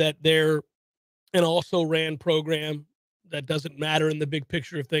idea that they're an also-ran program that doesn't matter in the big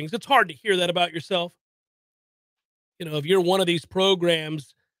picture of things. It's hard to hear that about yourself. If you're one of these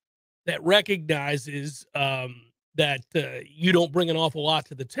programs that recognizes that you don't bring an awful lot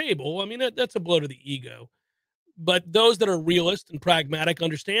to the table, I mean, that's a blow to the ego. But those that are realist and pragmatic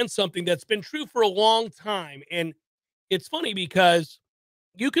understand something that's been true for a long time. And it's funny because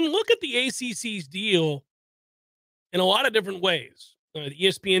you can look at the ACC's deal in a lot of different ways. The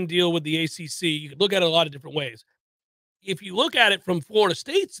ESPN deal with the ACC, you can look at it a lot of different ways. If you look at it from Florida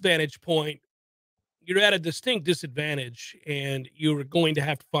State's vantage point, you're at a distinct disadvantage, and you're going to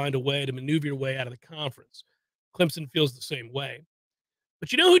have to find a way to maneuver your way out of the conference. Clemson feels the same way.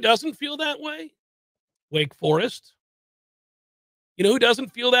 But you know who doesn't feel that way? Wake Forest. You know who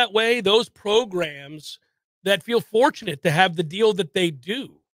doesn't feel that way? Those programs that feel fortunate to have the deal that they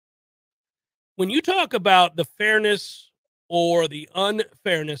do. When you talk about the fairness or the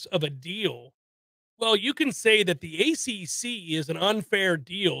unfairness of a deal, well, you can say that the ACC is an unfair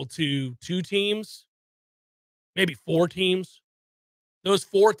deal to 2 teams, maybe 4 teams. Those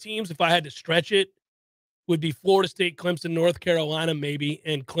 4 teams, if I had to stretch it, would be Florida State, Clemson, North Carolina, maybe,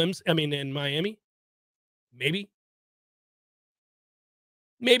 and and Miami. Maybe.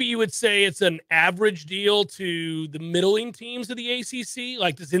 Maybe you would say it's an average deal to the middling teams of the ACC.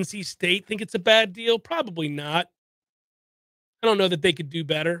 Like, does NC State think it's a bad deal? Probably not. I don't know that they could do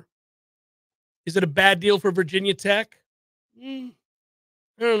better. Is it a bad deal for Virginia Tech? I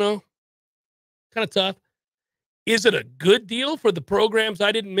don't know. Kind of tough. Is it a good deal for the programs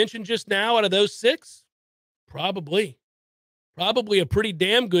I didn't mention just now out of those 6? Probably. Probably a pretty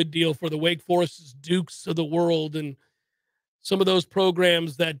damn good deal for the Wake Forest's Dukes of the world and some of those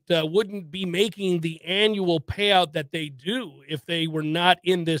programs that wouldn't be making the annual payout that they do if they were not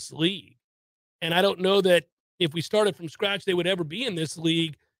in this league. And I don't know that if we started from scratch, they would ever be in this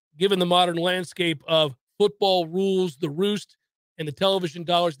league, given the modern landscape of football rules, the roost, and the television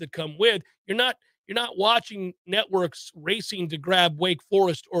dollars that come with. You're not watching networks racing to grab Wake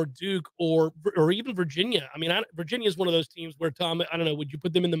Forest or Duke or even Virginia. I mean, Virginia is one of those teams where, Tom, I don't know, would you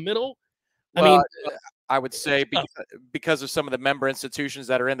put them in the middle? Well, I would say because of some of the member institutions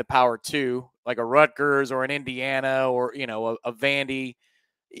that are in the Power 2, like a Rutgers or an Indiana or, a Vandy,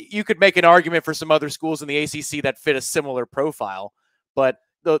 you could make an argument for some other schools in the ACC that fit a similar profile, but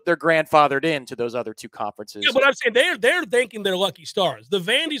they're grandfathered into those other 2 conferences. Yeah, but I'm saying they're thinking they're lucky stars. The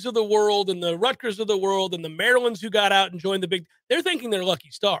Vandys of the world and the Rutgers of the world and the Marylands who got out and joined the big, they're thinking they're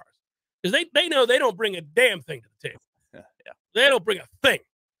lucky stars. Because they know they don't bring a damn thing to the table. Yeah. They don't bring a thing.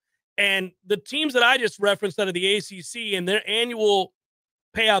 And the teams that I just referenced out of the ACC and their annual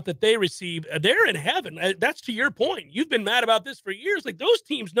payout that they receive, they're in heaven. That's to your point. You've been mad about this for years. Like, those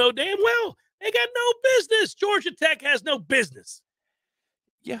teams know damn well they got no business. Georgia Tech has no business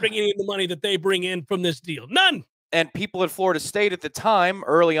bringing in the money that they bring in from this deal. None. And people at Florida State at the time,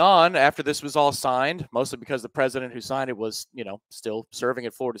 early on, after this was all signed, mostly because the president who signed it was, still serving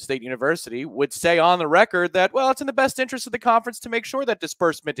at Florida State University, would say on the record that, well, it's in the best interest of the conference to make sure that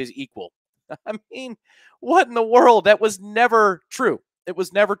disbursement is equal. I mean, what in the world? That was never true. It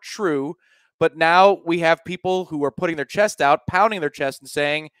was never true. But now we have people who are putting their chest out, pounding their chest and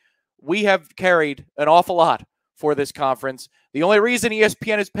saying, we have carried an awful lot for this conference. The only reason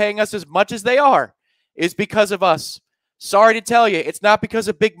ESPN is paying us as much as they are is because of us. Sorry to tell you, it's not because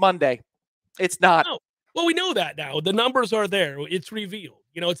of Big Monday. It's not. No. Well, we know that now. The numbers are there. It's revealed.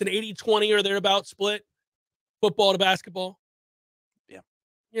 It's an 80-20 or thereabout split, football to basketball. Yeah.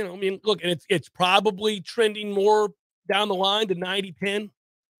 Look, and it's probably trending more down the line to 90-10.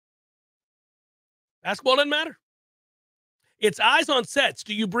 Basketball doesn't matter. It's eyes on sets.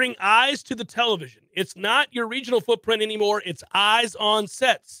 Do you bring eyes to the television? It's not your regional footprint anymore. It's eyes on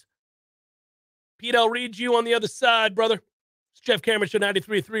sets. Pete, I'll read you on the other side, brother. It's Jeff Cameron Show,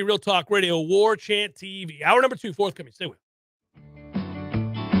 93.3 Real Talk Radio, Warchant TV. Hour number 2, forthcoming. Stay with.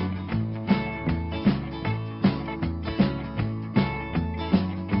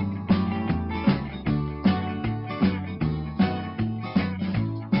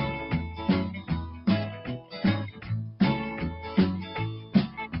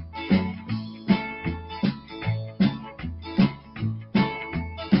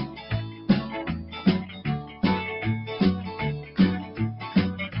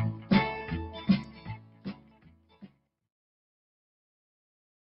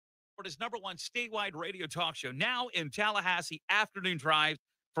 Florida's #1 statewide radio talk show, now in Tallahassee, afternoon drive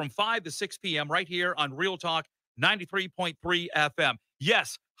from 5 to 6 p.m. right here on Real Talk 93.3 FM.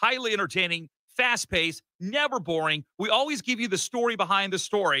 Yes, highly entertaining, fast-paced, never boring. We always give you the story behind the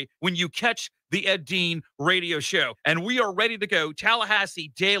story when you catch the Ed Dean radio show. And we are ready to go.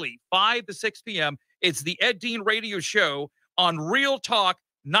 Tallahassee daily, 5 to 6 p.m. It's the Ed Dean radio show on Real Talk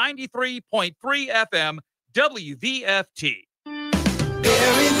 93.3 FM, WVFT.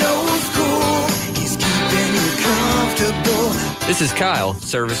 This is Kyle,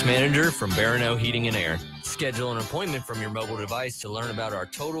 service manager from Barano Heating and Air. Schedule an appointment from your mobile device to learn about our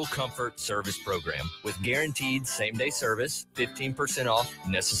Total Comfort Service Program. With guaranteed same-day service, 15% off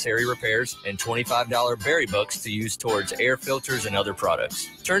necessary repairs, and $25 berry bucks to use towards air filters and other products.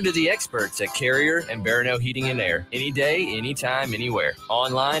 Turn to the experts at Carrier and Barano Heating and Air. Any day, anytime, anywhere.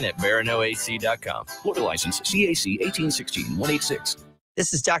 Online at baranoac.com. Florida license CAC 1816-186.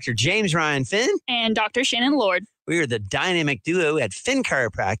 This is Dr. James Ryan Finn. And Dr. Shannon Lord. We are the dynamic duo at Finn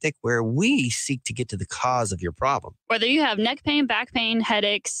Chiropractic, where we seek to get to the cause of your problem. Whether you have neck pain, back pain,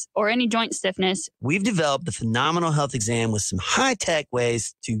 headaches, or any joint stiffness, we've developed the Phenomenal Health Exam with some high-tech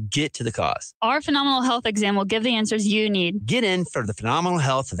ways to get to the cause. Our Phenomenal Health Exam will give the answers you need. Get in for the Phenomenal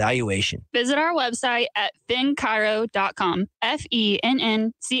Health Evaluation. Visit our website at finnchiro.com,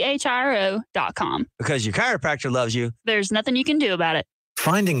 FENNCHIRO.com. Because your chiropractor loves you, there's nothing you can do about it.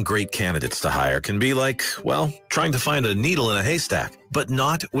 Finding great candidates to hire can be like, well, trying to find a needle in a haystack, but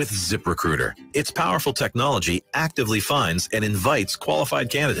not with ZipRecruiter. Its powerful technology actively finds and invites qualified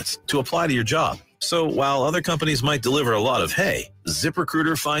candidates to apply to your job. So while other companies might deliver a lot of hay,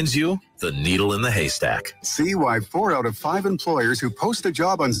 ZipRecruiter finds you the needle in the haystack. See why 4 out of 5 employers who post a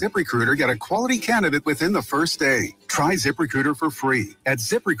job on ZipRecruiter get a quality candidate within the first day. Try ZipRecruiter for free at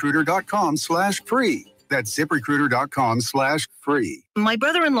ZipRecruiter.com/free. That's ZipRecruiter.com/free. My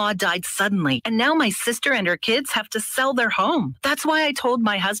brother-in-law died suddenly, and now my sister and her kids have to sell their home. That's why I told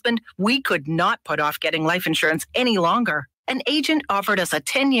my husband we could not put off getting life insurance any longer. An agent offered us a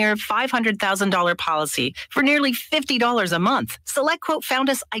 10-year, $500,000 policy for nearly $50 a month. SelectQuote found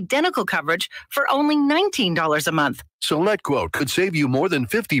us identical coverage for only $19 a month. SelectQuote could save you more than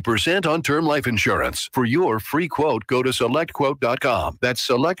 50% on term life insurance. For your free quote, go to SelectQuote.com. That's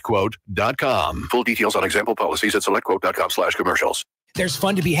SelectQuote.com. Full details on example policies at SelectQuote.com/commercials. There's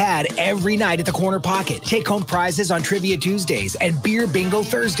fun to be had every night at the Corner Pocket. Take home prizes on Trivia Tuesdays and Beer Bingo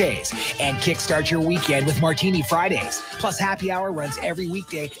Thursdays. And kickstart your weekend with Martini Fridays. Plus, happy hour runs every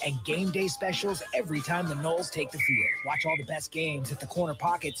weekday and game day specials every time the Noles take the field. Watch all the best games at the Corner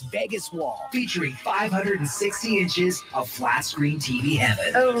Pocket's Vegas wall, featuring 560 inches of flat screen TV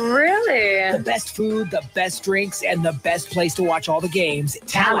heaven. Oh, really? The best food, the best drinks, and the best place to watch all the games.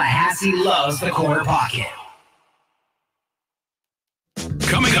 Tallahassee loves the Corner Pocket.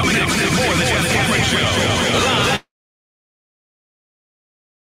 Coming up next for the Jeff Cameron Show. Live.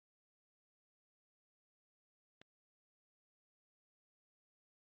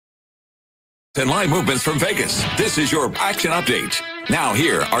 And live movements from Vegas. This is your action update. Now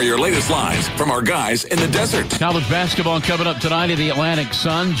here are your latest lines from our guys in the desert. College basketball coming up tonight in the Atlantic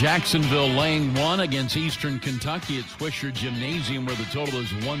Sun. Jacksonville laying 1 against Eastern Kentucky at Swisher Gymnasium, where the total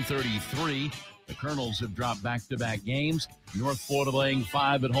is 133. The Colonels have dropped back-to-back games. North Florida laying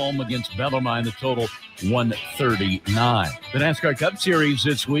 5 at home against Bellarmine. The total 139. The NASCAR Cup Series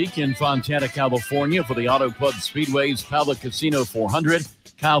this week in Fontana, California for the Auto Club Speedway's Pala Casino 400.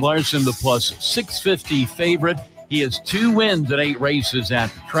 Kyle Larson, the plus 650 favorite. He has 2 wins at 8 races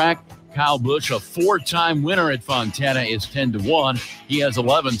at the track. Kyle Busch, a 4-time winner at Fontana, is 10-1. He has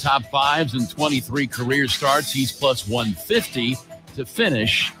 11 top 5s and 23 career starts. He's plus 150 to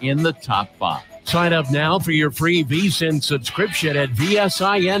finish in the top 5. Sign up now for your free VSiN subscription at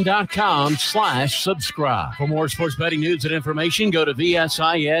vsin.com/subscribe. For more sports betting news and information, go to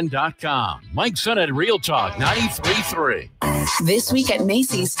vsin.com. Mike Sennett, Real Talk 93.3. This week at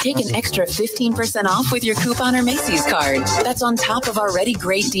Macy's, take an extra 15% off with your coupon or Macy's card. That's on top of already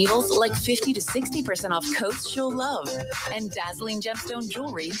great deals like 50 to 60% off coats you'll love and dazzling gemstone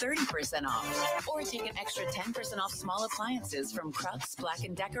jewelry 30% off. Or take an extra 10% off small appliances from Crux, Black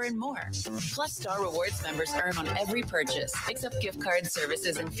 & Decker, and more. Plus, Star Rewards members earn on every purchase, except gift cards,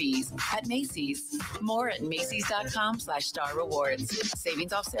 services, and fees at Macy's. More at Macy's.com/Star Rewards.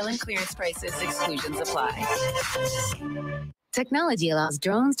 Savings off sale and clearance prices. Exclusions apply. Technology allows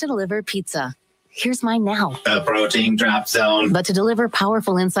drones to deliver pizza. Here's mine now. Approaching drop zone. But to deliver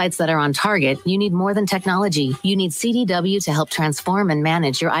powerful insights that are on target, you need more than technology. You need CDW to help transform and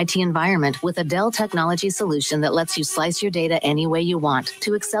manage your IT environment with a Dell technology solution that lets you slice your data any way you want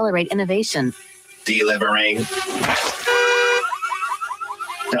to accelerate innovation. Delivering.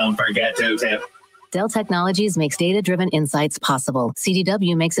 Don't forget to tip. Dell Technologies makes data-driven insights possible.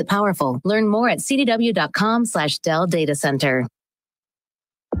 CDW makes it powerful. Learn more at cdw.com/Dell Data Center.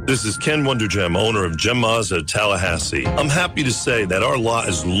 This is Ken Wondergem, owner of Gem Mazda Tallahassee. I'm happy to say that our lot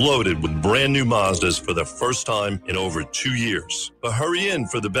is loaded with brand new Mazdas for the first time in over 2 years. But hurry in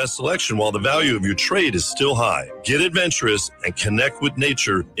for the best selection while the value of your trade is still high. Get adventurous and connect with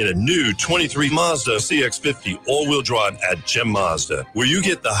nature in a new 23 Mazda CX-50 all-wheel drive at Gem Mazda, where you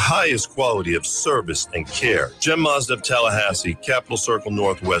get the highest quality of service and care. Gem Mazda of Tallahassee, Capitol Circle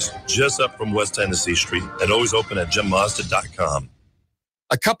Northwest, just up from West Tennessee Street, and always open at gemmazda.com.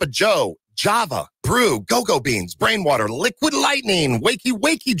 A cup of Joe, Java, brew, go-go beans, brain water, liquid lightning,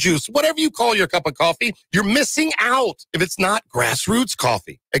 wakey juice, whatever you call your cup of coffee, you're missing out if it's not Grassroots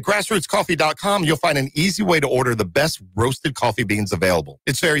Coffee. At grassrootscoffee.com, you'll find an easy way to order the best roasted coffee beans available.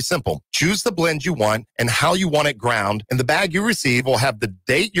 It's very simple. Choose the blend you want and how you want it ground, and the bag you receive will have the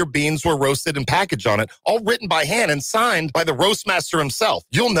date your beans were roasted and packaged on it, all written by hand and signed by the roast master himself.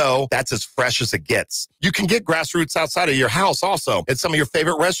 You'll know that's as fresh as it gets. You can get Grassroots outside of your house also at some of your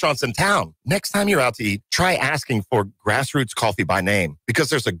favorite restaurants in town. Next time you're out to eat, try asking for Grassroots Coffee by name, because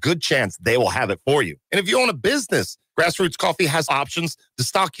there's a good chance they will have it for you. And if you own a business, Grassroots Coffee has options to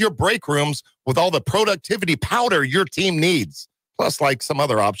stock your break rooms with all the productivity powder your team needs. Plus, like some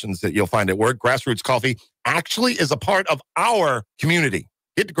other options that you'll find at work, Grassroots Coffee actually is a part of our community.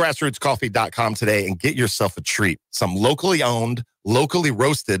 Get to grassrootscoffee.com today and get yourself a treat. Some locally owned, locally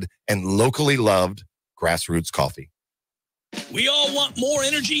roasted, and locally loved Grassroots Coffee. We all want more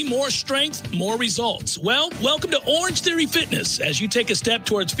energy, more strength, more results. Well, welcome to Orange Theory Fitness as you take a step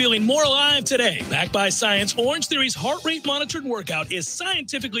towards feeling more alive today. Backed by science, Orange Theory's heart rate monitored workout is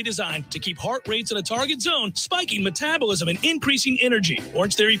scientifically designed to keep heart rates in a target zone, spiking metabolism and increasing energy.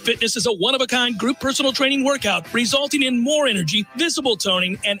 Orange Theory Fitness is a one-of-a-kind group personal training workout resulting in more energy, visible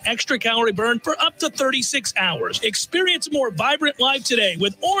toning, and extra calorie burn for up to 36 hours. Experience a more vibrant life today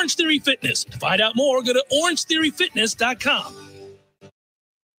with Orange Theory Fitness. To find out more, go to orangetheoryfitness.com.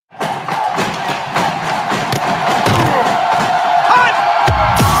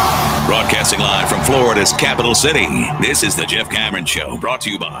 Broadcasting live from Florida's capital city, this is the Jeff Cameron Show, brought to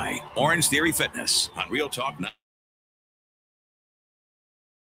you by Orange Theory Fitness on Real Talk 9.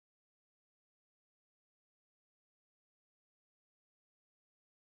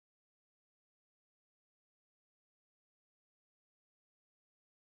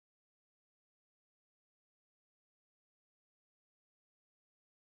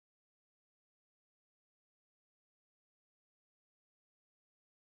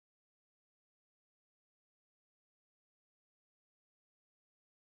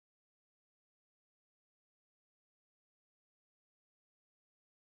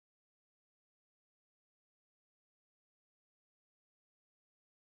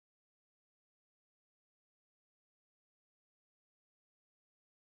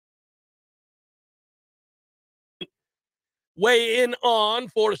 weigh in on.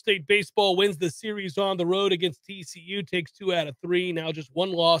 Florida State baseball wins the series on the road against TCU, takes 2 out of 3. Now just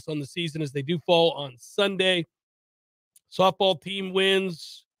 1 loss on the season as they do fall on Sunday. Softball team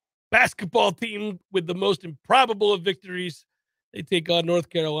wins. Basketball team with the most improbable of victories. They take on North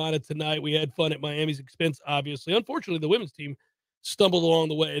Carolina tonight. We had fun at Miami's expense, obviously. Unfortunately, the women's team stumbled along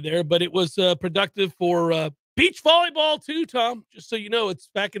the way there, but it was productive for beach volleyball too, Tom. Just so you know, it's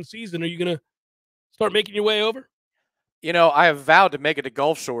back in season. Are you going to start making your way over? You know, I have vowed to make it to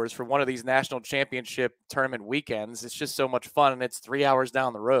Gulf Shores for one of these national championship tournament weekends. It's just so much fun, and it's 3 hours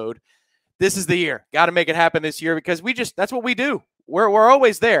down the road. This is the year. Got to make it happen this year because that's what we do. We're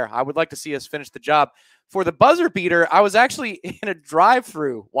always there. I would like to see us finish the job. For the buzzer beater, I was actually in a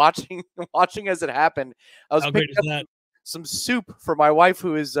drive-through watching as it happened. I was picking up some soup for my wife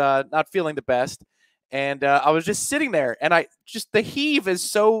who is not feeling the best, and I was just sitting there, and the heave is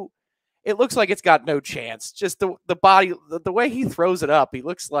so. It looks like it's got no chance. Just the body, the way he throws it up, he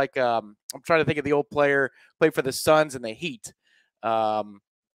looks like I'm trying to think of the old player played for the Suns in the Heat. Sean,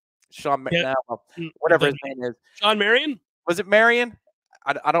 whatever his name is. Sean Marion? Was it Marion?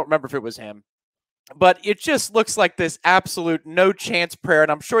 I don't remember if it was him. But it just looks like this absolute no chance prayer,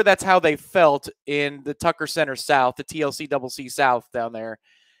 and I'm sure that's how they felt in the Tucker Center South, the TLC South down there.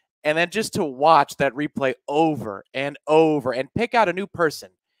 And then just to watch that replay over and over and pick out a new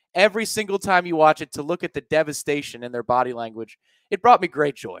person every single time you watch it to look at the devastation in their body language, it brought me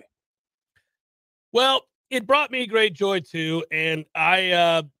great joy. Well, it brought me great joy too, and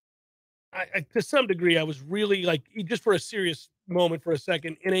I to some degree, I was really like, just for a serious moment for a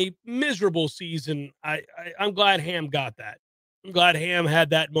second, in a miserable season, I'm glad Ham got that. I'm glad Ham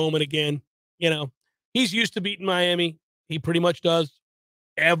had that moment again. You know, he's used to beating Miami. He pretty much does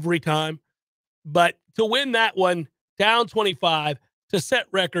every time. But to win that one, down 25, to set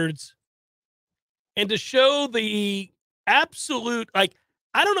records, and to show the absolute, like,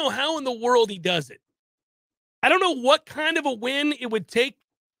 I don't know how in the world he does it. I don't know what kind of a win it would take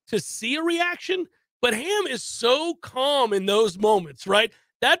to see a reaction, but Ham is so calm in those moments, right?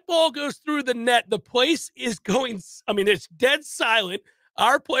 That ball goes through the net. The place is going, I mean, it's dead silent.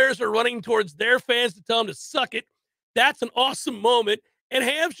 Our players are running towards their fans to tell them to suck it. That's an awesome moment. And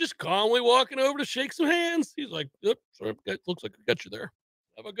Ham's just calmly walking over to shake some hands. He's like, yep, sorry, it looks like I got you there.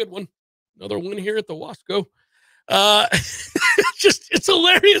 Have a good one. Another win here at the Wasco. It's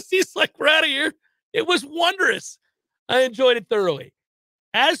hilarious. He's like, we're out of here. It was wondrous. I enjoyed it thoroughly.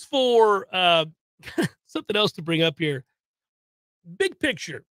 As for something else to bring up here, big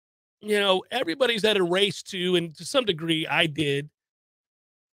picture, you know, everybody's at a race to, and to some degree I did,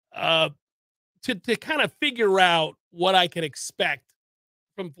 to kind of figure out what I can expect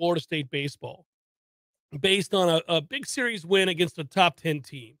from Florida State baseball based on a big series win against a top 10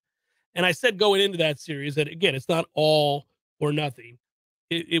 team. And I said going into that series that, again, it's not all or nothing.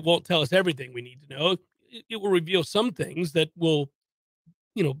 It won't tell us everything we need to know. It will reveal some things that will,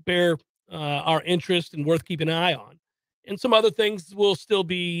 you know, bear our interest and worth keeping an eye on. And some other things will still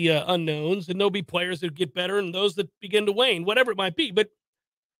be unknowns, and there'll be players that get better and those that begin to wane, whatever it might be. But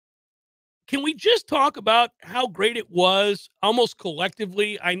can we just talk about how great it was almost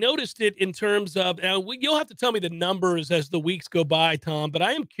collectively? I noticed it in terms of, you'll have to tell me the numbers as the weeks go by, Tom, but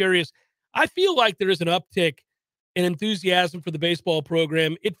I am curious. I feel like there is an uptick in enthusiasm for the baseball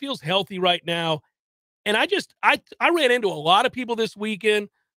program. It feels healthy right now. And I ran into a lot of people this weekend.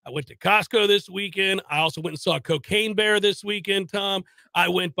 I went to Costco this weekend. I also went and saw Cocaine Bear this weekend, Tom. I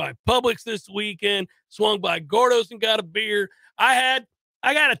went by Publix this weekend, swung by Gordo's and got a beer. I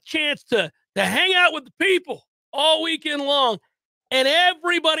got a chance to hang out with the people all weekend long. And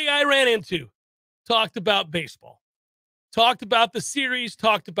everybody I ran into talked about baseball, talked about the series,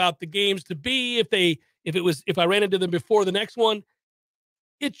 talked about the games to be, if I ran into them before the next one.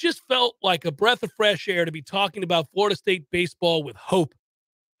 It just felt like a breath of fresh air to be talking about Florida State baseball with hope.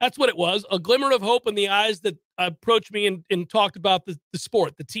 That's what it was, a glimmer of hope in the eyes that approached me and talked about the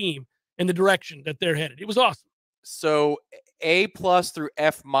sport, the team, and the direction that they're headed. It was awesome. So A+ through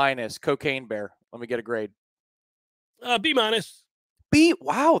F-, Cocaine Bear. Let me get a grade. B-. B?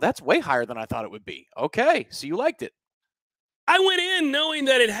 Wow, that's way higher than I thought it would be. Okay, so you liked it. I went in knowing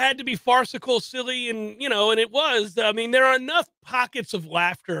that it had to be farcical, silly, and, you know, and it was. I mean, there are enough pockets of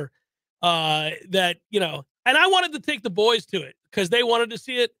laughter that, you know, and I wanted to take the boys to it because they wanted to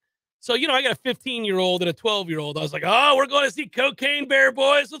see it. So, you know, I got a 15-year-old and a 12-year-old. I was like, oh, we're going to see Cocaine Bear,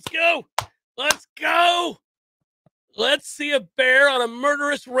 boys. Let's go. Let's go. Let's see a bear on a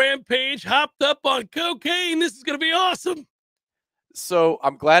murderous rampage hopped up on cocaine. This is going to be awesome. So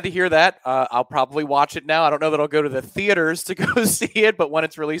I'm glad to hear that. I'll probably watch it now. I don't know that I'll go to the theaters to go see it, but when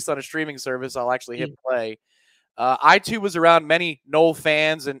it's released on a streaming service, I'll actually hit play. I too was around many Nole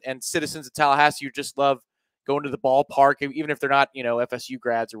fans and citizens of Tallahassee who just love going to the ballpark, even if they're not, FSU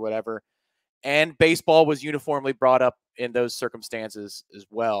grads or whatever. And baseball was uniformly brought up in those circumstances as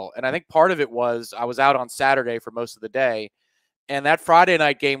well. And I think part of it was I was out on Saturday for most of the day, and that Friday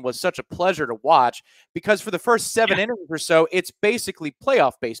night game was such a pleasure to watch because for the first 7 innings or so, it's basically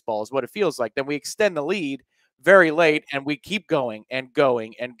playoff baseball is what it feels like. Then we extend the lead very late, and we keep going and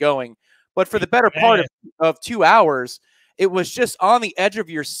going and going. But for the better part of 2 hours, it was just on the edge of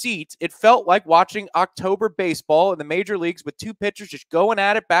your seat. It felt like watching October baseball in the major leagues with two pitchers just going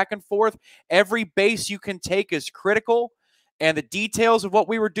at it back and forth. Every base you can take is critical, and the details of what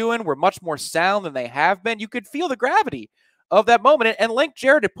we were doing were much more sound than they have been. You could feel the gravity of that moment. And Link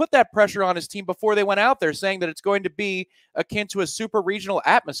Jarrett had put that pressure on his team before they went out there, saying that it's going to be akin to a super regional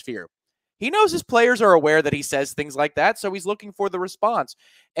atmosphere. He knows his players are aware that he says things like that, so he's looking for the response.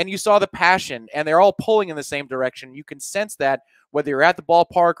 And you saw the passion, and they're all pulling in the same direction. You can sense that whether you're at the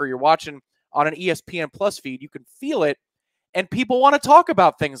ballpark or you're watching on an ESPN Plus feed, you can feel it, and people want to talk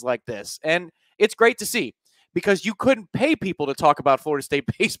about things like this. And it's great to see because you couldn't pay people to talk about Florida State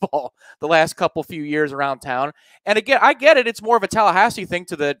baseball the last few years around town. And again, I get it. It's more of a Tallahassee thing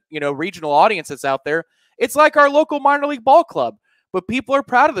to the regional audience that's out there. It's like our local minor league ball club. But people are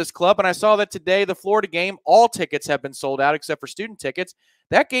proud of this club, and I saw that today, the Florida game, all tickets have been sold out except for student tickets.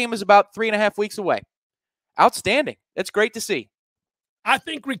 That game is about 3.5 weeks away. Outstanding. It's great to see. I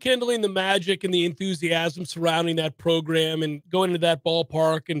think rekindling the magic and the enthusiasm surrounding that program and going to that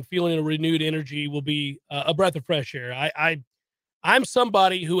ballpark and feeling a renewed energy will be a breath of fresh air. I'm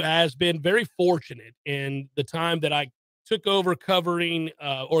somebody who has been very fortunate in the time that I took over covering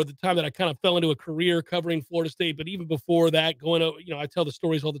or the time that I kind of fell into a career covering Florida State. But even before that, going over, I tell the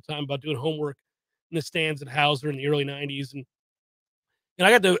stories all the time about doing homework in the stands at Hauser in the early 90s. And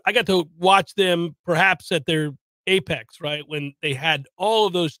I got to watch them perhaps at their apex, right? When they had all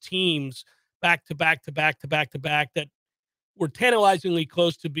of those teams back to back to back to back to back that were tantalizingly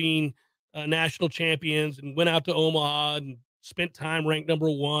close to being national champions and went out to Omaha and spent time ranked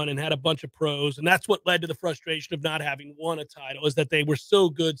 #1 and had a bunch of pros. And that's what led to the frustration of not having won a title, is that they were so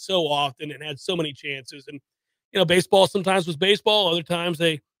good so often and had so many chances. And, baseball sometimes was baseball. Other times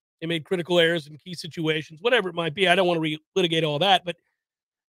they made critical errors in key situations, whatever it might be. I don't want to relitigate all that, but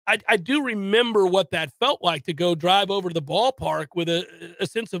I do remember what that felt like to go drive over to the ballpark with a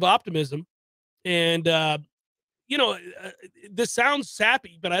sense of optimism. And, this sounds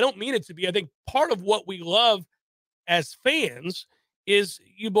sappy, but I don't mean it to be. I think part of what we love as fans is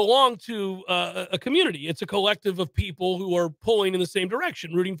you belong to a community. It's a collective of people who are pulling in the same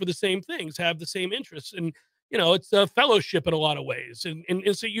direction, rooting for the same things, have the same interests. And, it's a fellowship in a lot of ways.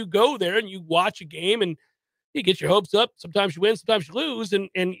 And so you go there and you watch a game and you get your hopes up. Sometimes you win, sometimes you lose, and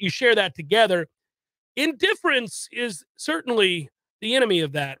you share that together. Indifference is certainly the enemy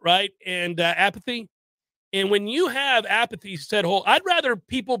of that, right? And apathy. And when you have apathy set whole, I'd rather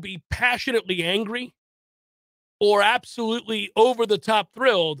people be passionately angry or absolutely over the top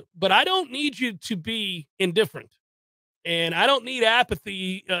thrilled, but I don't need you to be indifferent. And I don't need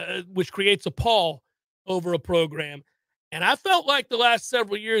apathy, which creates a pall over a program. And I felt like the last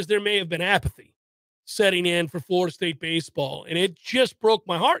several years there may have been apathy setting in for Florida State baseball. And it just broke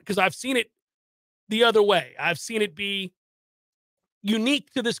my heart because I've seen it the other way. I've seen it be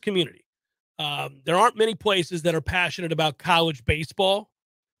unique to this community. There aren't many places that are passionate about college baseball.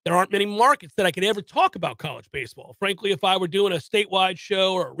 There aren't many markets that I could ever talk about college baseball. Frankly, if I were doing a statewide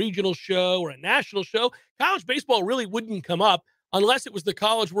show or a regional show or a national show, college baseball really wouldn't come up unless it was the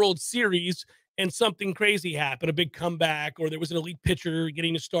College World Series and something crazy happened, a big comeback, or there was an elite pitcher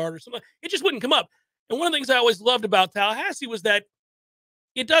getting a start or something. It just wouldn't come up. And one of the things I always loved about Tallahassee was that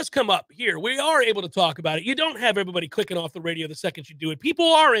it does come up here. We are able to talk about it. You don't have everybody clicking off the radio the second you do it.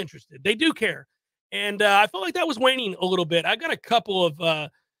 People are interested. They do care. And I felt like that was waning a little bit. I got a couple of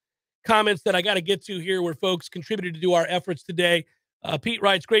comments that I got to get to here where folks contributed to do our efforts today. Pete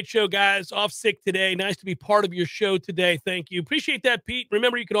writes, great show, guys. Off sick today. Nice to be part of your show today. Thank you. Appreciate that, Pete.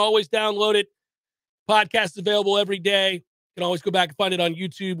 Remember, you can always download it. Podcast is available every day. You can always go back and find it on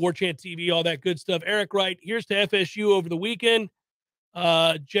YouTube, Warchant TV, all that good stuff. Eric Wright, here's to FSU over the weekend.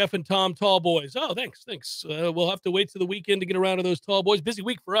 Jeff and Tom, tall boys. Oh, thanks. We'll have to wait till the weekend to get around to those tall boys. Busy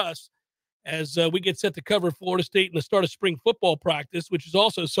week for us as we get set to cover Florida State in the start of spring football practice, which is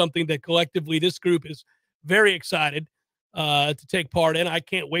also something that collectively this group is very excited to take part in. I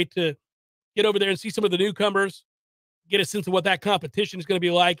can't wait to get over there and see some of the newcomers, get a sense of what that competition is going to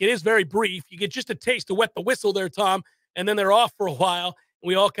be like. It is very brief. You get just a taste to wet the whistle there, Tom, and then they're off for a while. And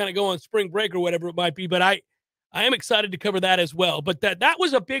we all kind of go on spring break or whatever it might be. But I am excited to cover that as well. But that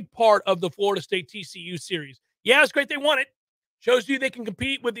was a big part of the Florida State TCU series. Yeah, it's great they won it. Shows you they can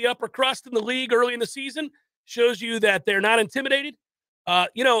compete with the upper crust in the league early in the season. Shows you that they're not intimidated.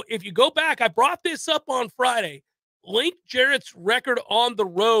 If you go back, I brought this up on Friday. Link Jarrett's record on the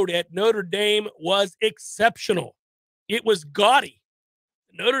road at Notre Dame was exceptional. It was gaudy.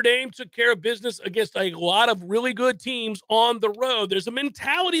 Notre Dame took care of business against a lot of really good teams on the road. There's a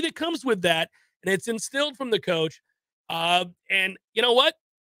mentality that comes with that, and it's instilled from the coach. And you know what?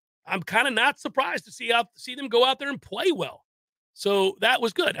 I'm kind of not surprised to see them go out there and play well. So that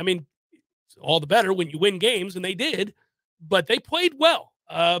was good. I mean, it's all the better when you win games, and they did, but they played well.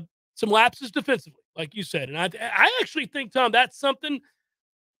 Some lapses defensively, like you said. And I actually think, Tom, that's something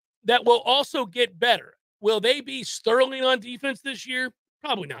that will also get better. Will they be sterling on defense this year?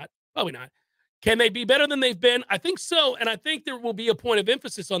 Probably not. Probably not. Can they be better than they've been? I think so, and I think there will be a point of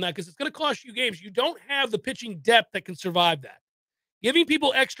emphasis on that because it's going to cost you games. You don't have the pitching depth that can survive that. Giving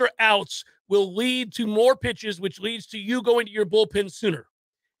people extra outs will lead to more pitches, which leads to you going to your bullpen sooner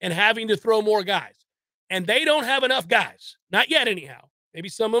and having to throw more guys. And they don't have enough guys. Not yet, anyhow. Maybe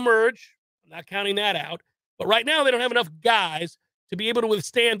some emerge. I'm not counting that out. But right now, they don't have enough guys to be able to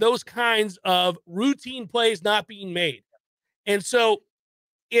withstand those kinds of routine plays not being made. And so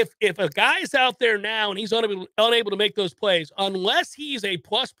if a guy's out there now and he's unable to make those plays, unless he's a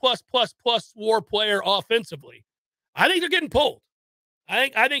plus WAR player offensively, I think they're getting pulled.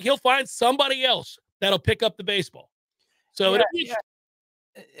 I think he'll find somebody else that'll pick up the baseball. So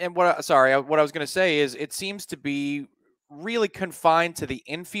And what I was going to say is it seems to be really confined to the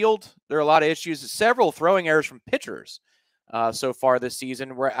infield. There are a lot of issues, several throwing errors from pitchers so far this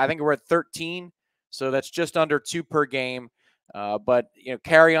season. I think we're at 13, so that's just under 2 per game. But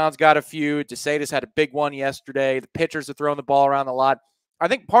Carry-On's got a few. DeSatis had a big one yesterday. The pitchers are throwing the ball around a lot. I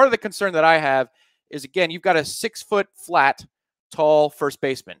think part of the concern that I have is, again, you've got a 6-foot flat, tall first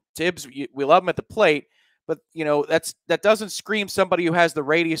baseman. Tibbs, we love him at the plate, but that doesn't scream somebody who has the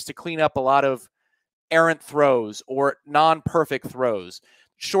radius to clean up a lot of errant throws or non-perfect throws.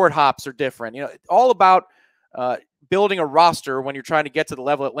 Short hops are different. All about building a roster when you're trying to get to the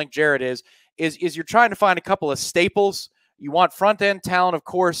level that Link Jarrett is you're trying to find a couple of staples. You want front-end talent, of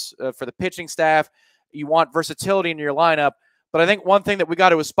course, for the pitching staff. You want versatility in your lineup. But I think one thing that we got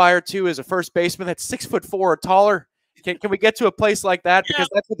to aspire to is a first baseman that's 6'4" or taller. Can we get to a place like that? Because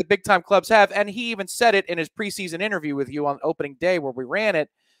that's what the big-time clubs have. And he even said it in his preseason interview with you on opening day where we ran it,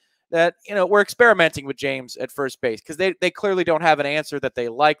 that, we're experimenting with James at first base because they clearly don't have an answer that they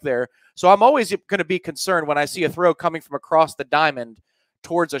like there. So I'm always going to be concerned when I see a throw coming from across the diamond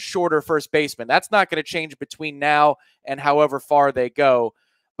towards a shorter first baseman. That's not going to change between now and however far they go.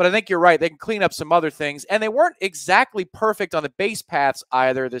 But I think you're right. They can clean up some other things. And they weren't exactly perfect on the base paths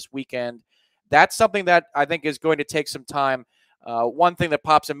either this weekend. That's something that I think is going to take some time. One thing that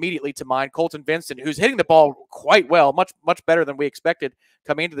pops immediately to mind, Colton Vincent, who's hitting the ball quite well, much better than we expected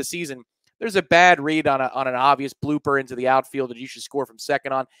coming into the season. There's a bad read on an obvious blooper into the outfield that you should score from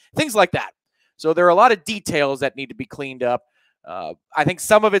second on, things like that. So there are a lot of details that need to be cleaned up. I think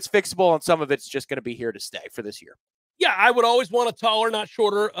some of it's fixable and some of it's just going to be here to stay for this year. Yeah, I would always want a taller, not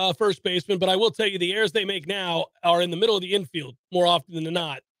shorter first baseman, but I will tell you the errors they make now are in the middle of the infield more often than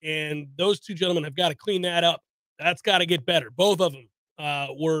not. And those two gentlemen have got to clean that up. That's got to get better. Both of them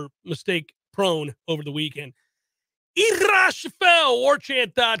were mistake-prone over the weekend. Irashfel,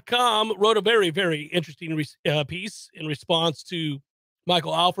 Warchant.com, wrote a very, very interesting piece in response to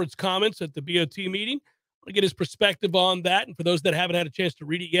Michael Alfred's comments at the BOT meeting. I want to get his perspective on that. And for those that haven't had a chance to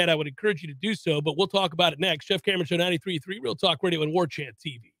read it yet, I would encourage you to do so. But we'll talk about it next. Jeff Cameron Show 93.3, Real Talk Radio and Warchant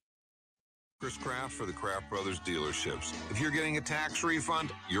TV. Chris Kraft for the Kraft Brothers dealerships. If you're getting a tax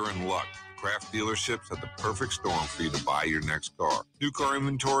refund, you're in luck. Kraft dealerships have the perfect storm for you to buy your next car. New car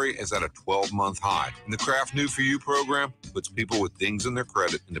inventory is at a 12-month high. And the Kraft New For You program puts people with dings in their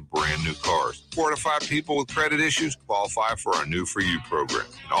credit into brand new cars. 4 to 5 people with credit issues qualify for our New For You program.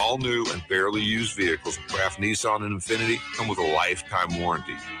 And all new and barely used vehicles from Kraft, Nissan, and Infiniti come with a lifetime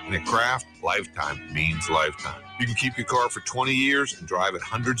warranty. And at Kraft, lifetime means lifetime. You can keep your car for 20 years and drive it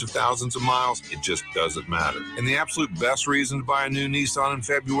hundreds of thousands of miles. It just doesn't matter. And the absolute best reason to buy a new Nissan in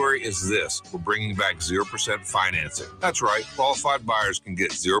February is this. We're bringing back 0% financing. That's right. Qualified buyers can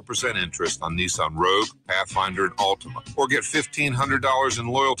get 0% interest on Nissan Rogue, Pathfinder, and Altima. Or get $1,500 in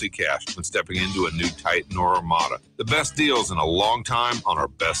loyalty cash when stepping into a new Titan or Armada. The best deals in a long time on our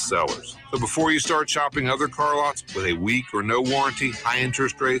best sellers. So before you start shopping other car lots with a weak or no warranty, high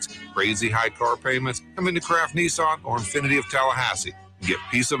interest rates, crazy high car payments, come into Kraft Nissan or Infiniti of Tallahassee and get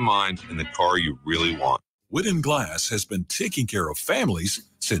peace of mind in the car you really want. Wooden Glass has been taking care of families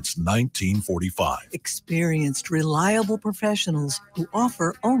since 1945. Experienced, reliable professionals who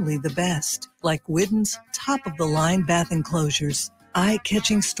offer only the best, like Wooden's top-of-the-line bath enclosures.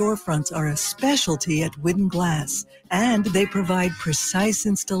 Eye-catching storefronts are a specialty at Wooden Glass, and they provide precise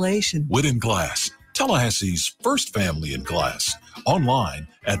installation. Wooden Glass, Tallahassee's first family in glass. Online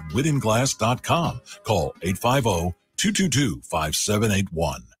at woodenglass.com. Call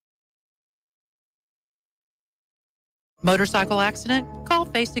 850-222-5781. Motorcycle accident? Call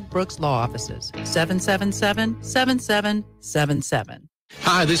Facing Brooks Law Offices, 777-7777.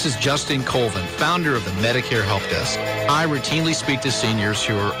 Hi, this is Justin Colvin, founder of the Medicare Help Desk. I routinely speak to seniors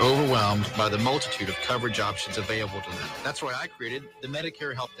who are overwhelmed by the multitude of coverage options available to them. That's why I created the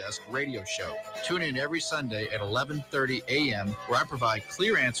Medicare Help Desk radio show. Tune in every Sunday at 11:30 a.m. where I provide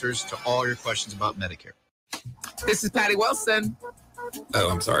clear answers to all your questions about Medicare. This is Patty Wilson. Oh,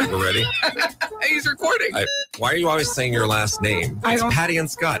 I'm sorry. We're ready? He's recording. Why are you always saying your last name? It's Patty and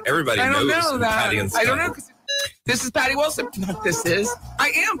Scott. Everybody knows Patty and Scott. I don't know. This is Patty Wilson. Not this is.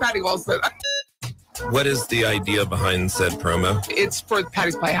 I am Patty Wilson. What is the idea behind said promo? It's for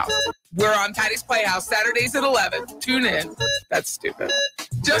Patty's Playhouse. We're on Patty's Playhouse Saturdays at 11. Tune in. That's stupid.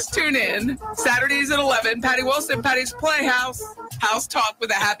 Just tune in. Saturdays at 11. Patty Wilson, Patty's Playhouse. House talk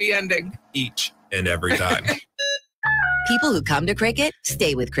with a happy ending. Each and every time. People who come to Cricket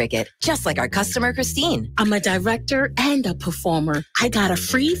stay with Cricket, just like our customer, Christine. I'm a director and a performer. I got a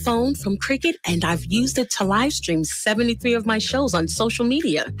free phone from Cricket, and I've used it to live stream 73 of my shows on social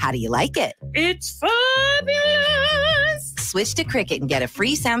media. How do you like it? It's fabulous! Switch to Cricket and get a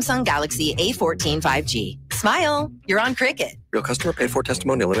free Samsung Galaxy A14 5G. Smile, you're on Cricket. Real customer paid for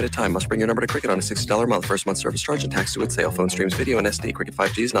testimonial, limited time. Must bring your number to Cricket on a $60 a month first month service charge and tax to its sale. Phone streams video and SD. Cricket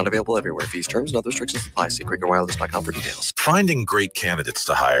 5G is not available everywhere. Fees, terms, and other restrictions apply. See cricketwireless.com for details. Finding great candidates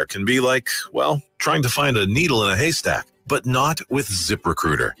to hire can be like, well, trying to find a needle in a haystack, but not with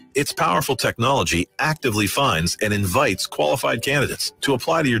ZipRecruiter. Its powerful technology actively finds and invites qualified candidates to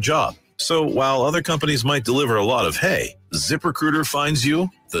apply to your job. So while other companies might deliver a lot of hay, ZipRecruiter finds you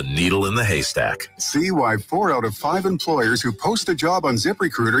the needle in the haystack. See why 4 out of 5 employers who post a job on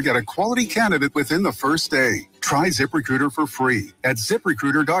ZipRecruiter get a quality candidate within the first day. Try ZipRecruiter for free at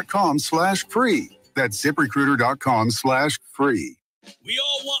ZipRecruiter.com/free. That's ZipRecruiter.com/free. We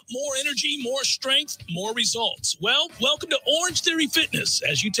all want more energy, more strength, more results. Well, welcome to Orange Theory Fitness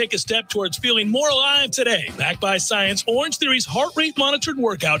as you take a step towards feeling more alive today. Backed by science, Orange Theory's heart rate monitored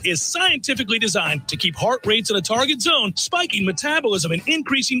workout is scientifically designed to keep heart rates in a target zone, spiking metabolism and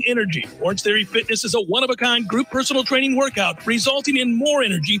increasing energy. Orange Theory Fitness is a one-of-a-kind group personal training workout resulting in more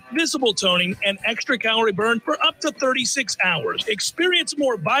energy, visible toning, and extra calorie burn for up to 36 hours. Experience a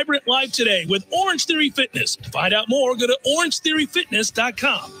more vibrant life today with Orange Theory Fitness. To find out more, go to orangetheoryfitness.com.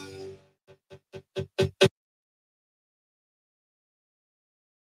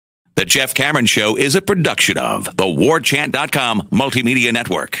 The Jeff Cameron Show is a production of the Warchant.com Multimedia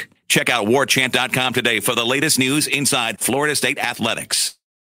Network. Check out Warchant.com today for the latest news inside Florida State athletics.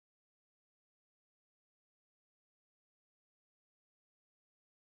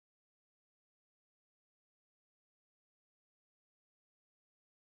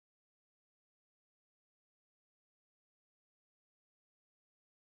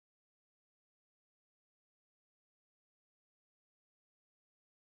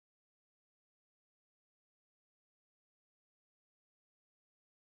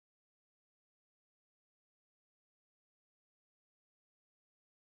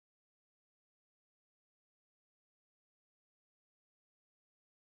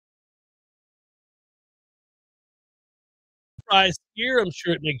 Here, I'm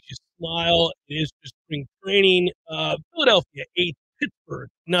sure it makes you smile. It is just spring training. Philadelphia 8, Pittsburgh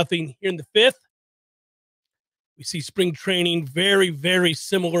nothing here in the 5th. We see spring training very, very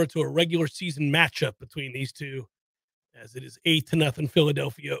similar to a regular season matchup between these two, as it is 8-0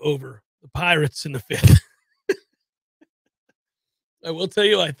 Philadelphia over the Pirates in the 5th. I will tell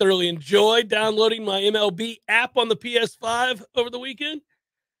you, I thoroughly enjoyed downloading my MLB app on the PS5 over the weekend,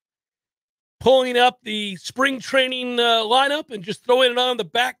 pulling up the spring training lineup and just throwing it on the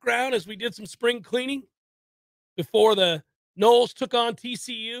background as we did some spring cleaning before the Noles took on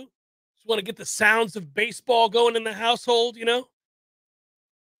TCU. Just want to get the sounds of baseball going in the household, you know.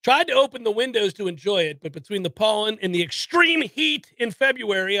 Tried to open the windows to enjoy it, but between the pollen and the extreme heat in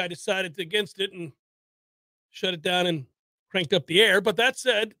February, I decided against it and shut it down and cranked up the air. But that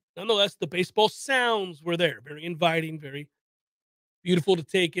said, nonetheless, the baseball sounds were there. Very inviting, very beautiful to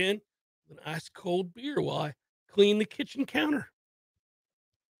take in. An ice cold beer while I clean the kitchen counter.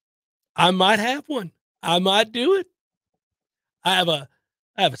 I might have one. I might do it. I have a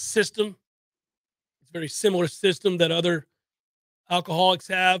system. It's a very similar system that other alcoholics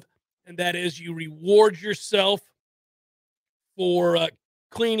have, and that is you reward yourself for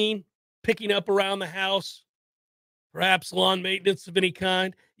cleaning, picking up around the house, perhaps lawn maintenance of any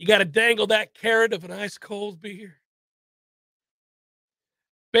kind. You got to dangle that carrot of an ice cold beer.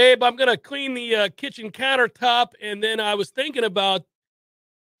 Babe, I'm going to clean the kitchen countertop, and then I was thinking about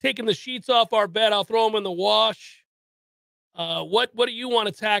taking the sheets off our bed. I'll throw them in the wash. What do you want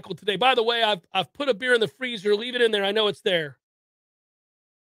to tackle today? By the way, I've put a beer in the freezer. Leave it in there. I know it's there.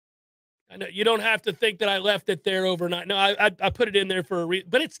 I know you don't have to think that I left it there overnight. No, I put it in there for a reason.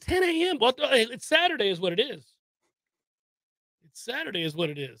 But it's 10 a.m. Well, it's Saturday is what it is. It's Saturday is what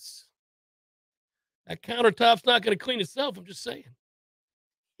it is. That countertop's not going to clean itself. I'm just saying.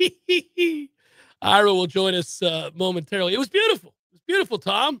 Ira will join us momentarily. It was beautiful. It was beautiful,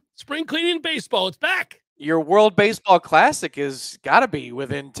 Tom. Spring cleaning baseball. It's back. Your World Baseball Classic is got to be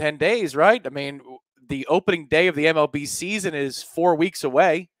within 10 days, right? I mean, the opening day of the MLB season is 4 weeks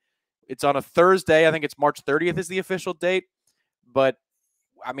away. It's on a Thursday. I think it's March 30th is the official date. But,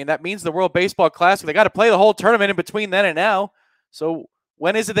 I mean, that means the World Baseball Classic, they got to play the whole tournament in between then and now. So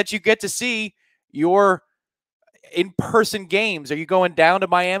when is it that you get to see your in-person games? Are you going down to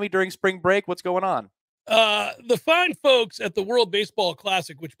Miami during spring break? What's going on? The fine folks at the World Baseball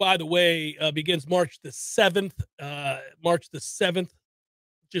Classic, which, by the way, begins March the 7th,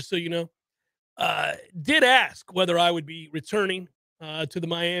 just so you know, did ask whether I would be returning to the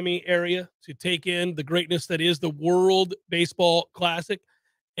Miami area to take in the greatness that is the World Baseball Classic.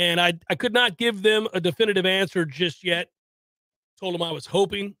 And I could not give them a definitive answer just yet. Told them I was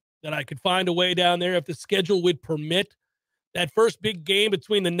hoping that I could find a way down there if the schedule would permit. That first big game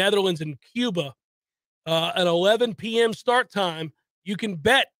between the Netherlands and Cuba, at 11 p.m. start time, you can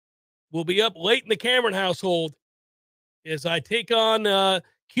bet we'll be up late in the Cameron household as I take on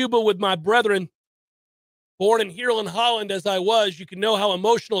Cuba with my brethren. Born in Heerlen, Holland, as I was, you can know how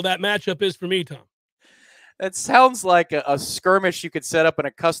emotional that matchup is for me, Tom. That sounds like a skirmish you could set up in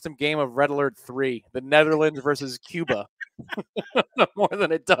a custom game of Red Alert 3, the Netherlands versus Cuba. More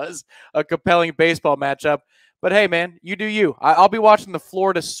than it does a compelling baseball matchup. But hey, man, you do you. I'll be watching the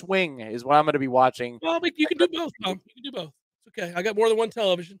Florida Swing is what I'm going to be watching. Well, you can do both, Tom. You can do both. It's okay. I got more than one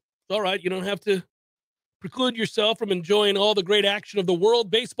television. It's all right. You don't have to preclude yourself from enjoying all the great action of the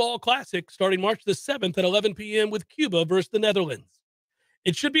World Baseball Classic starting March the 7th at 11 p.m. with Cuba versus the Netherlands.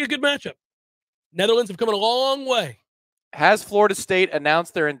 It should be a good matchup. Netherlands have come a long way. Has Florida State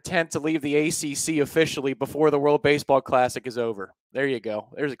announced their intent to leave the ACC officially before the World Baseball Classic is over? There you go.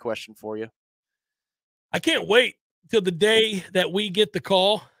 There's a question for you. I can't wait till the day that we get the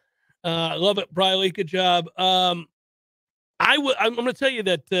call. I love it, Briley. Good job. I'm going to tell you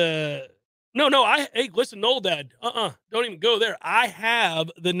that. Hey, listen, Noel Dad. Don't even go there. I have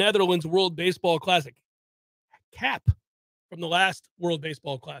the Netherlands World Baseball Classic cap from the last World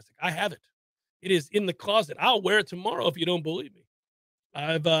Baseball Classic. I have it. It is in the closet. I'll wear it tomorrow if you don't believe me.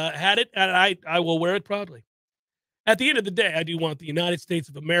 I've had it, and I will wear it proudly. At the end of the day, I do want the United States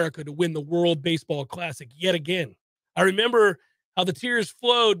of America to win the World Baseball Classic yet again. I remember how the tears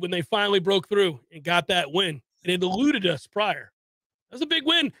flowed when they finally broke through and got that win. It had eluded us prior. That was a big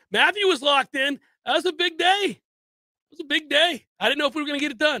win. Matthew was locked in. That was a big day. It was a big day. I didn't know if we were going to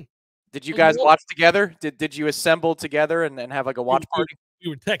get it done. Did you guys watch together? Did you assemble together and have like a watch party? We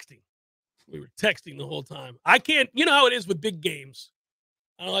were texting. We were texting the whole time. I can't, you know how it is with big games.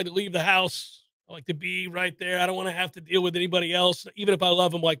 I don't like to leave the house. I like to be right there. I don't want to have to deal with anybody else. Even if I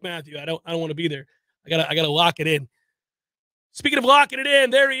love them like Matthew, I don't want to be there. I gotta lock it in. Speaking of locking it in,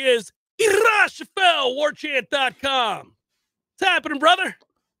 there he is. Irashafel, Warchant.com. What's happening, brother?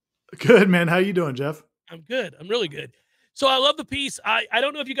 Good, man. How you doing, Jeff? I'm good. I'm really good. So I love the piece. I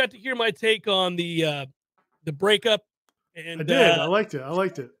don't know if you got to hear my take on the breakup. And I did. I liked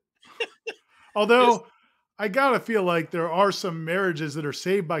it. Although I gotta feel like there are some marriages that are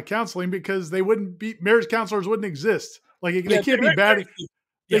saved by counseling because they wouldn't be marriage counselors wouldn't exist. Like they can't be batting.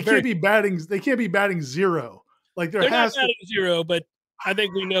 They can't be batting zero. Like they're not batting zero, but I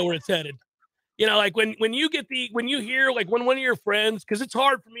think we know where it's headed. You know, like when you hear like when one of your friends, because it's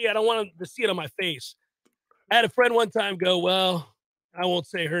hard for me, I don't want to see it on my face. I had a friend one time go, well, I won't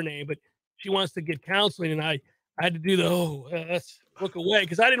say her name, but she wants to get counseling, and I had to do let's look away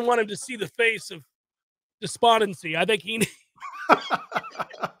because I didn't want him to see the face of despondency. I think he did.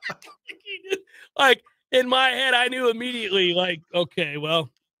 Like in my head, I knew immediately, like, okay, well,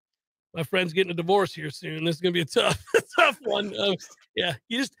 my friend's getting a divorce here soon. This is gonna be a tough one. Yeah,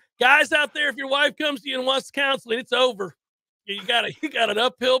 you just guys out there, if your wife comes to you and wants counseling, it's over. You got an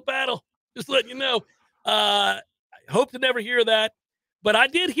uphill battle. Just letting you know. I hope to never hear that, but I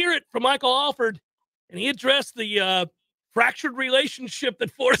did hear it from Michael Alford. and he addressed the fractured relationship that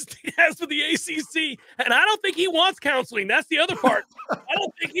Florida State has with the ACC. And I don't think he wants counseling. That's the other part. I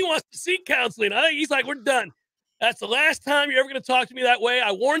don't think he wants to seek counseling. I think he's like, we're done. That's the last time you're ever going to talk to me that way.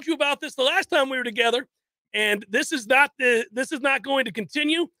 I warned you about this the last time we were together, and this is not going to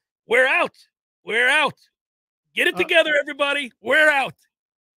continue. We're out. We're out. Get it together, everybody. We're out.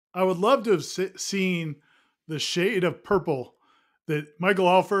 I would love to have seen the shade of purple that Michael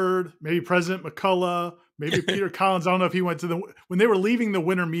Alford, maybe President McCullough, maybe Peter Collins. I don't know if he went to when they were leaving the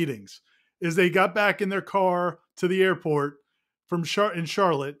winter meetings, as they got back in their car to the airport from in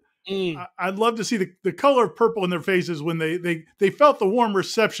Charlotte. I'd love to see the color of purple in their faces when they felt the warm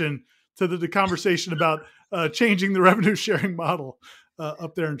reception to the conversation about changing the revenue sharing model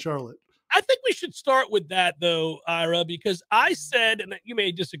up there in Charlotte. I think we should start with that, though, Ira, because I said, and you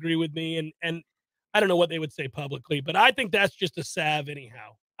may disagree with me, and I don't know what they would say publicly, but I think that's just a salve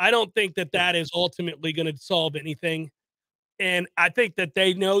anyhow. I don't think that is ultimately going to solve anything. And I think that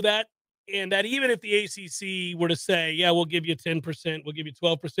they know that, and that even if the ACC were to say, yeah, we'll give you 10%, we'll give you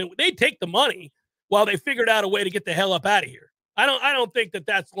 12%, they'd take the money while they figured out a way to get the hell up out of here. I don't think that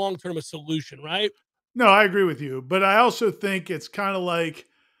that's long-term a solution, right? No, I agree with you. But I also think it's kind of like,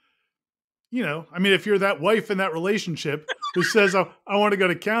 I mean, if you're that wife in that relationship who says, I want to go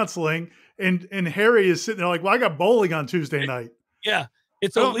to counseling, and Harry is sitting there like, well, I got bowling on Tuesday night. Yeah.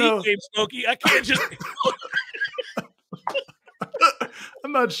 It's a league game, Smokey. I can't just.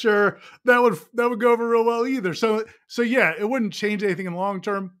 I'm not sure that would go over real well either. So yeah, it wouldn't change anything in the long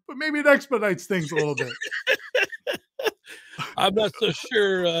term, but maybe it expedites things a little bit. I'm not so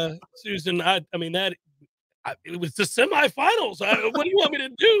sure, Susan. I mean, it was the semifinals. What do you want me to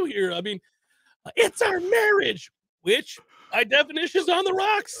do here? I mean, it's our marriage, which by definition is on the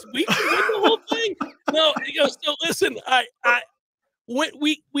rocks. We can win the whole thing. No, so listen,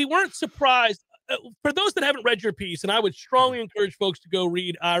 we weren't surprised. For those that haven't read your piece, and I would strongly encourage folks to go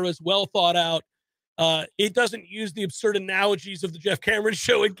read Ira's well thought out. It doesn't use the absurd analogies of the Jeff Cameron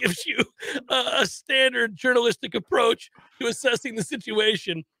show. It gives you a standard journalistic approach to assessing the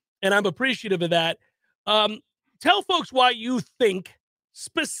situation, and I'm appreciative of that. Tell folks why you think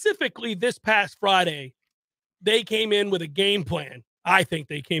specifically this past Friday they came in with a game plan. I think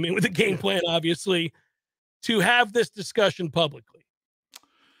they came in with a game plan, obviously, to have this discussion publicly.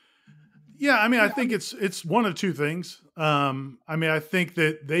 Yeah, I mean, I think it's one of two things. I mean, I think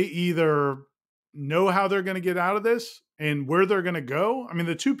that they either know how they're going to get out of this and where they're going to go. I mean,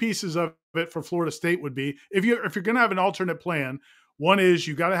 the two pieces of it for Florida State would be if you're going to have an alternate plan. One is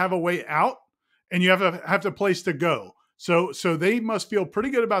you got to have a way out, and you have a place to go. So they must feel pretty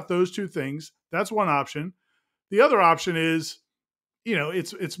good about those two things. That's one option. The other option is,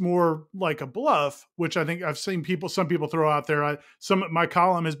 it's more like a bluff, which I think I've seen some people throw out there. My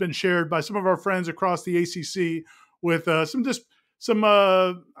column has been shared by some of our friends across the ACC with some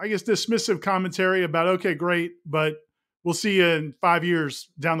I guess dismissive commentary about, okay, great, but we'll see you in 5 years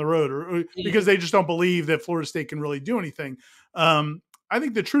down the road, or because they just don't believe that Florida State can really do anything. I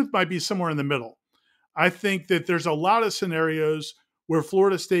think the truth might be somewhere in the middle. I think that there's a lot of scenarios where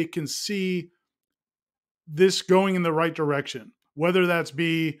Florida State can see this going in the right direction, whether that's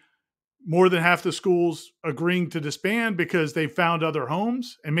be more than half the schools agreeing to disband because they found other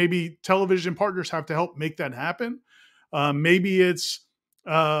homes, and maybe television partners have to help make that happen. Maybe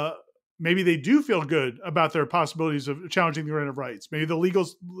they do feel good about their possibilities of challenging the grant of rights. Maybe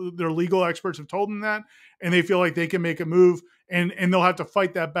their legal experts have told them that, and they feel like they can make a move, and they'll have to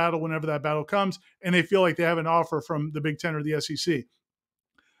fight that battle whenever that battle comes. And they feel like they have an offer from the Big Ten or the SEC.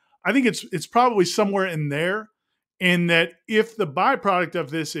 I think it's probably somewhere in there, in that if the byproduct of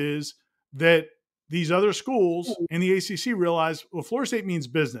this is that these other schools in the ACC realize, well, Florida State means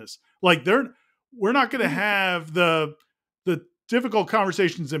business. Like we're not going to have the difficult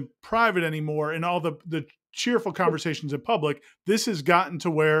conversations in private anymore and all the cheerful conversations in public. This has gotten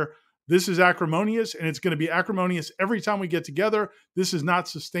to where this is acrimonious, and it's going to be acrimonious every time we get together. This is not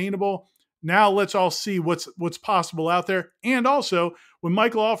sustainable. Now let's all see what's possible out there. And also, when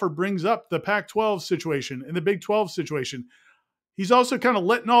Michael Alford brings up the Pac-12 situation and the Big 12 situation, he's also kind of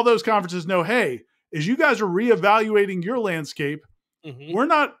letting all those conferences know, hey, as you guys are reevaluating your landscape, we're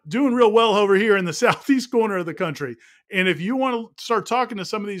not doing real well over here in the southeast corner of the country. And if you want to start talking to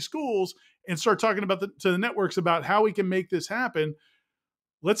some of these schools and start talking about to the networks about how we can make this happen,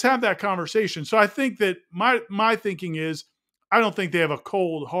 let's have that conversation. So I think that my thinking is, I don't think they have a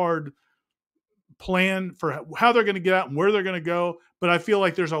cold, hard plan for how they're going to get out and where they're going to go. But I feel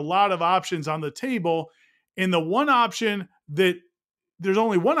like there's a lot of options on the table. And there's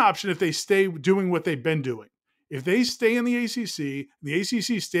only one option if they stay doing what they've been doing. If they stay in the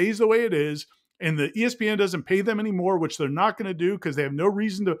ACC stays the way it is, and the ESPN doesn't pay them anymore, which they're not going to do because they have no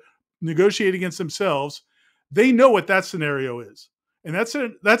reason to negotiate against themselves, they know what that scenario is. And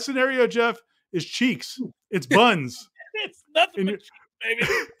that scenario, Jeff, is cheeks. It's buns. It's nothing but cheeks, baby.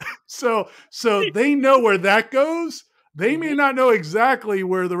 So they know where that goes. They may not know exactly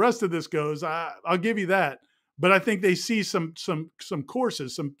where the rest of this goes. I'll give you that. But I think they see some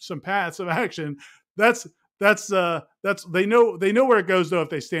courses, some paths of action. That's they know where it goes though if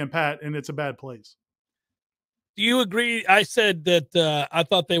they stand pat, and it's a bad place. Do you agree? I said that I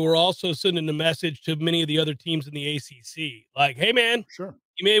thought they were also sending a message to many of the other teams in the ACC, like, "Hey, man, sure,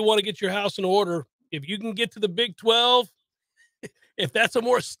 you may want to get your house in order. If you can get to the Big 12, if that's a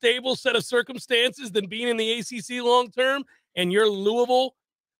more stable set of circumstances than being in the ACC long term, and you're Louisville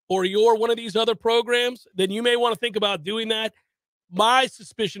or you're one of these other programs, then you may want to think about doing that." My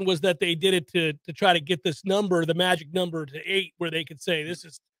suspicion was that they did it to try to get this number, the magic number, to 8, where they could say this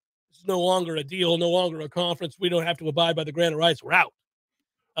is no longer a deal, no longer a conference. We don't have to abide by the grant of rights. We're out.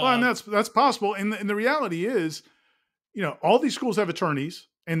 Well, and that's possible. And the reality is, all these schools have attorneys,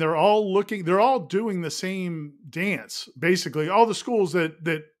 and they're all doing the same dance. Basically, all the schools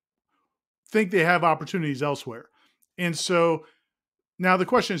that think they have opportunities elsewhere. And so now the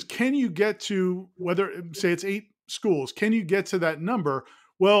question is, can you get to, whether say it's 8 schools, can you get to that number?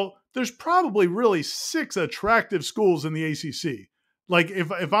 Well, there's probably really 6 attractive schools in the ACC. Like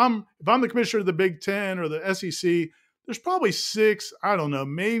if I'm the commissioner of the Big Ten or the SEC, there's probably 6, I don't know,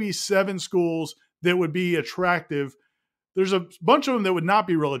 maybe 7 schools that would be attractive. There's a bunch of them that would not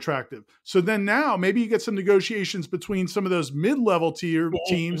be real attractive. So then now maybe you get some negotiations between some of those mid-level tier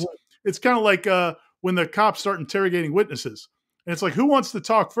teams. It's kind of like when the cops start interrogating witnesses, and it's like, who wants to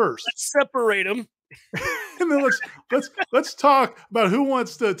talk first? Let's separate them. And then let's talk about who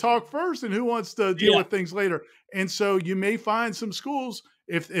wants to talk first and who wants to deal with things later. And so you may find some schools,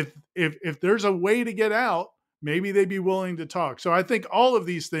 if there's a way to get out, maybe they'd be willing to talk. So I think all of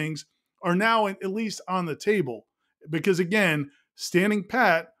these things are now at least on the table, because again, standing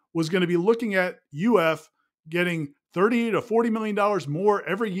pat was going to be looking at UF getting $30 to $40 million more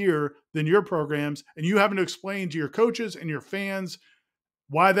every year than your programs, and you having to explain to your coaches and your fans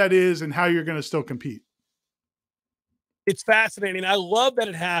why that is and how you're going to still compete. It's fascinating. I love that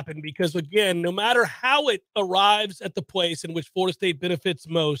it happened because, again, no matter how it arrives at the place in which Florida State benefits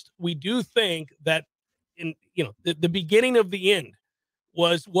most, we do think that the beginning of the end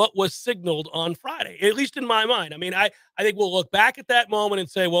was what was signaled on Friday, at least in my mind. I mean, I think we'll look back at that moment and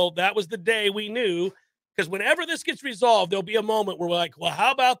say, well, that was the day we knew, because whenever this gets resolved, there'll be a moment where we're like, well,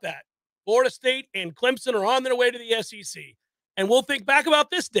 how about that? Florida State and Clemson are on their way to the SEC. And we'll think back about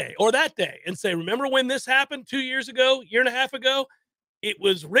this day or that day and say, remember when this happened 2 years ago, year and a half ago? It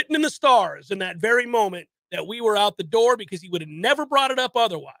was written in the stars in that very moment that we were out the door, because he would have never brought it up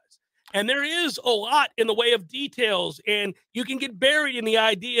otherwise. And there is a lot in the way of details, and you can get buried in the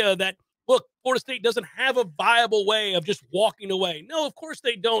idea that, look, Florida State doesn't have a viable way of just walking away. No, of course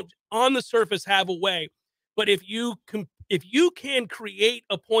they don't on the surface have a way. But if you can create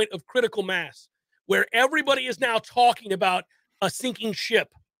a point of critical mass where everybody is now talking about a sinking ship,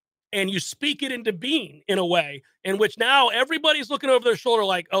 and you speak it into being in a way in which now everybody's looking over their shoulder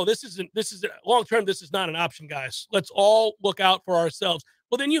like, oh, this is long term, this is not an option, guys. Let's all look out for ourselves.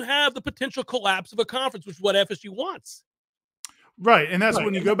 Well, then you have the potential collapse of a conference, which is what FSU wants. Right. And that's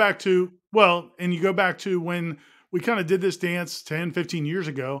when you go back to, when we kind of did this dance 10, 15 years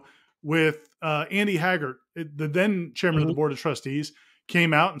ago with Andy Haggart, the then chairman of the Board of Trustees,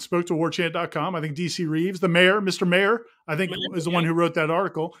 came out and spoke to Warchant.com. I think DC Reeves, the mayor, Mr. Mayor, I think was the one who wrote that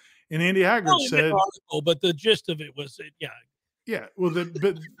article. And Andy Haggart said, but the gist of it was, yeah. Well,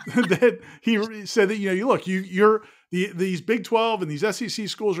 that he said that these Big 12 and these SEC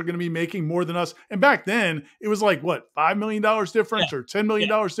schools are going to be making more than us. And back then, it was like what, $5 million difference or $10 million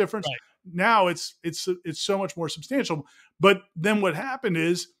difference. Right. Now it's so much more substantial. But then what happened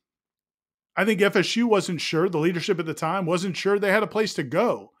is, I think FSU wasn't sure. The leadership at the time wasn't sure they had a place to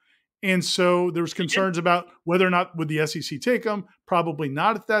go. And so there was concerns about whether or not would the SEC take them. Probably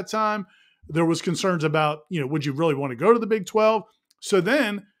not at that time. There was concerns about, would you really want to go to the Big 12? So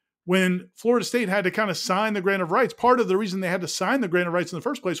then when Florida State had to kind of sign the grant of rights, part of the reason they had to sign the grant of rights in the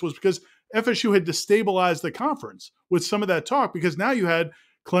first place was because FSU had destabilized the conference with some of that talk, because now you had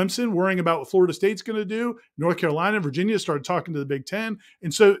Clemson worrying about what Florida State's going to do. North Carolina and Virginia started talking to the Big Ten.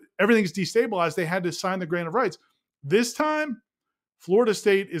 And so everything's destabilized. They had to sign the grant of rights. This time, Florida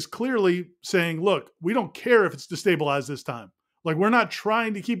State is clearly saying, look, we don't care if it's destabilized this time. Like, we're not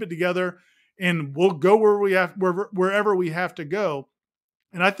trying to keep it together, and we'll go wherever we have to go.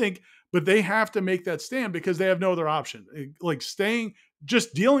 And I think, but they have to make that stand because they have no other option. Like, staying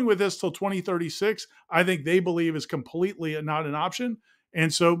just dealing with this till 2036, I think they believe is completely not an option.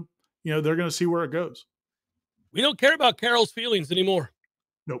 And so, they're going to see where it goes. We don't care about Carol's feelings anymore.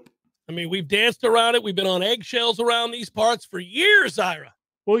 Nope. I mean, we've danced around it. We've been on eggshells around these parts for years, Ira.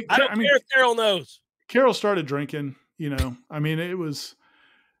 Well, I don't care if Carol knows. Carol started drinking, I mean, it was,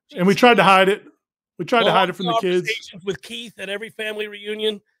 and we tried to hide it. We tried to hide it from the kids. With Keith at every family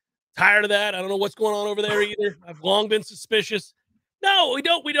reunion. Tired of that. I don't know what's going on over there either. I've long been suspicious. No, we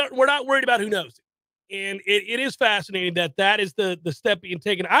don't. We're not worried about who knows it. And it is fascinating that is the step being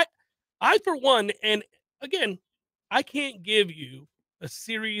taken. I for one, and again, I can't give you a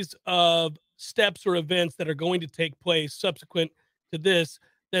series of steps or events that are going to take place subsequent to this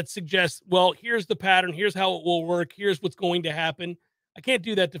that suggests, well, here's the pattern, here's how it will work, here's what's going to happen. I can't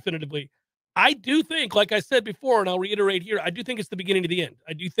do that definitively. I do think, like I said before, and I'll reiterate here, I do think it's the beginning of the end.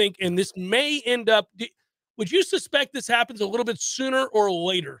 I do think, and this may end up, would you suspect this happens a little bit sooner or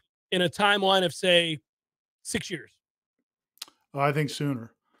later in a timeline of, say, 6 years? Oh, I think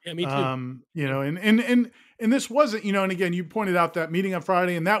sooner. Yeah, me too. And this wasn't, and again, you pointed out that meeting on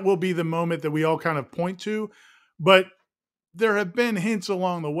Friday, and that will be the moment that we all kind of point to. But there have been hints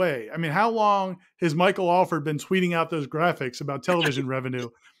along the way. I mean, how long has Michael Alford been tweeting out those graphics about television revenue?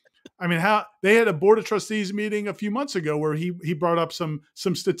 I mean, how they had a board of trustees meeting a few months ago where he brought up some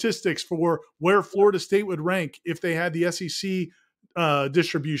statistics for where Florida State would rank if they had the SEC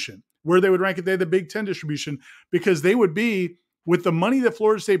distribution, where they would rank if they had the Big Ten distribution, because they would be, with the money that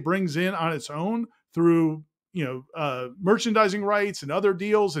Florida State brings in on its own through merchandising rights and other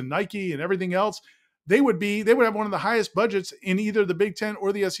deals and Nike and everything else, they would have one of the highest budgets in either the Big Ten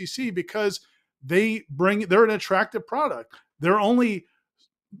or the SEC, because they're an attractive product. They're only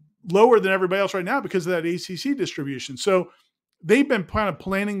lower than everybody else right now because of that ACC distribution. So they've been kind of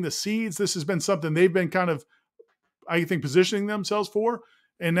planting the seeds. This has been something they've been kind of, I think, positioning themselves for.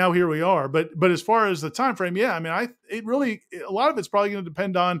 And now here we are. But as far as the time frame, yeah, I mean, a lot of it's probably going to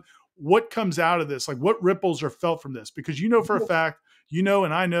depend on what comes out of this, like what ripples are felt from this, because for a fact,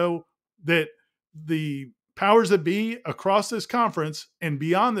 and I know that the powers that be across this conference and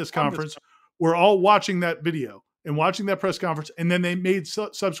beyond this conference were all watching that video and watching that press conference, and then they made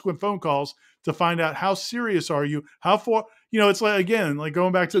subsequent phone calls to find out, how serious are you? How far? It's like, again, like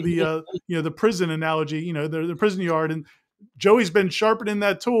going back to the the prison analogy. The prison yard, and Joey's been sharpening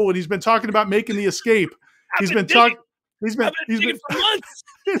that tool, and he's been talking about making the escape. He's been talking for months,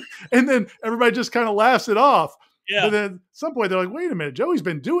 and then everybody just kind of laughs it off. Yeah. But then at some point they're like, "Wait a minute, Joey's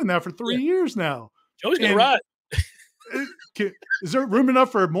been doing that for 3 years now. Joey's gonna ride." Is there room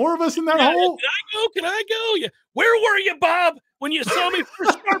enough for more of us in that hole? Can I go? Yeah. Where were you, Bob, when you saw me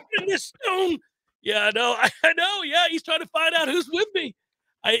first sharpening this stone? Yeah, I know. Yeah, he's trying to find out who's with me.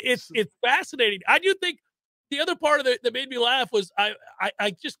 It's fascinating. I do think the other part of it that made me laugh was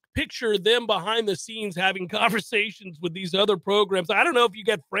I just picture them behind the scenes having conversations with these other programs. I don't know if you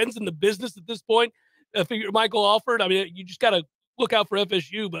got friends in the business at this point. Figure Michael Alford. I mean, you just got to look out for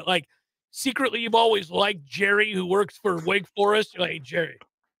FSU, but like, secretly, you've always liked Jerry, who works for Wake Forest. You're like, hey, Jerry,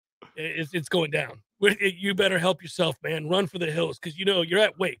 it's going down. You better help yourself, man. Run for the hills, because you're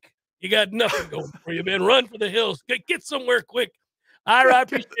at Wake. You got nothing going for you, man. Run for the hills. Get somewhere quick. Ira, I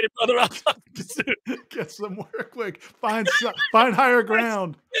appreciate it, brother. I'll talk to you soon. Get somewhere quick. Find higher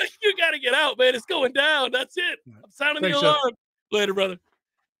ground. You got to get out, man. It's going down. That's it. I'm sounding the alarm. Jeff. Later, brother.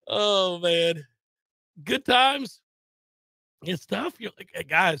 Oh, man. Good times. It's tough. You're like, hey,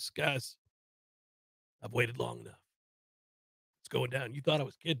 guys. I've waited long enough. It's going down. You thought I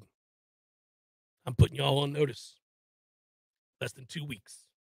was kidding. I'm putting you all on notice. Less than 2 weeks.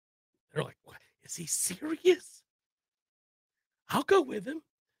 They're like, what? Is he serious? I'll go with him.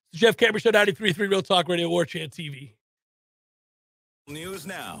 Jeff Cameron Show, 93.3 Real Talk Radio, Warchant TV. News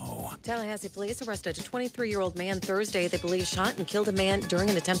now. Tallahassee police arrested a 23-year-old man Thursday they believe shot and killed a man during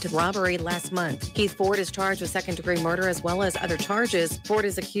an attempted robbery last month. Keith Ford is charged with second-degree murder as well as other charges. Ford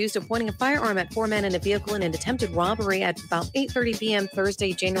is accused of pointing a firearm at 4 men in a vehicle in an attempted robbery at about 8:30 p.m.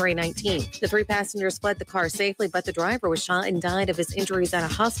 Thursday, January 19th. The 3 passengers fled the car safely, but the driver was shot and died of his injuries at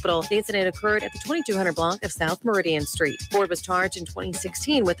a hospital. The incident occurred at the 2200 block of South Meridian Street. Ford was charged in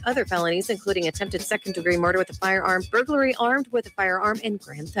 2016 with other felonies, including attempted second-degree murder with a firearm, burglary armed with a firearm, and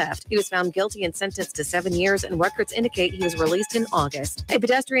grand theft. He was found guilty and sentenced to 7 years, and records indicate he was released in August. A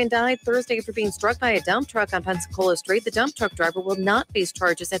pedestrian died Thursday after being struck by a dump truck on Pensacola Street. The dump truck driver will not face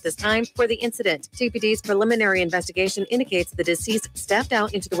charges at this time for the incident. TPD's preliminary investigation indicates the deceased stepped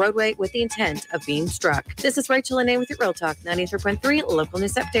out into the roadway with the intent of being struck. This is Rachel Lene with your Real Talk 93.3 local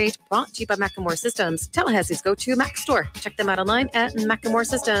news update, brought to you by Macklemore Systems, Tallahassee's go-to Mac store. Check them out online at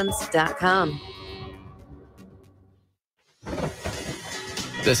McLemoreSystems.com.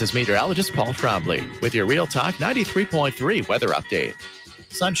 This is meteorologist Paul Trombley with your Real Talk 93.3 weather update.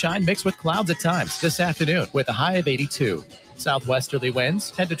 Sunshine mixed with clouds at times this afternoon with a high of 82. Southwesterly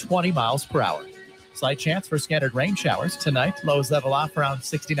winds 10 to 20 miles per hour. Slight chance for scattered rain showers tonight. Lows level off around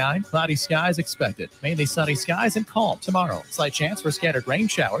 69. Cloudy skies expected. Mainly sunny skies and calm tomorrow. Slight chance for scattered rain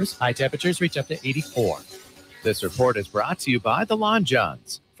showers. High temperatures reach up to 84. This report is brought to you by the Lawn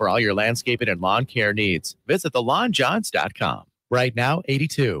Johns. For all your landscaping and lawn care needs, visit thelawnjohns.com. Right now,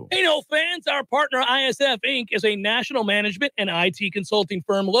 82. Hey, no fans, our partner ISF Inc. is a national management and IT consulting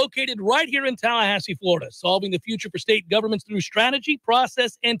firm located right here in Tallahassee, Florida, solving the future for state governments through strategy,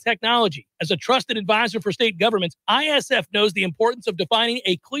 process, and technology. As a trusted advisor for state governments, ISF knows the importance of defining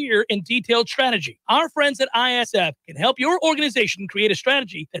a clear and detailed strategy. Our friends at ISF can help your organization create a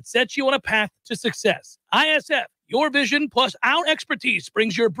strategy that sets you on a path to success. ISF, your vision plus our expertise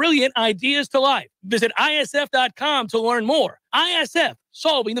brings your brilliant ideas to life. Visit ISF.com to learn more. ISF,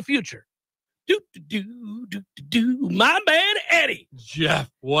 solving the future. My man, Eddie.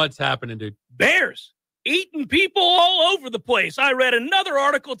 Jeff, what's happening, dude? Bears eating people all over the place. I read another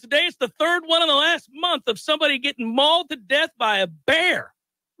article today. It's the third one in the last month of somebody getting mauled to death by a bear.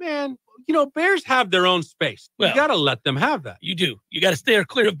 Man, you know, bears have their own space. Well, you got to let them have that. You do. You got to stay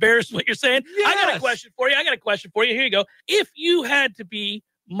clear of bears, is what you're saying? Yes. I got a question for you. Here you go. If you had to be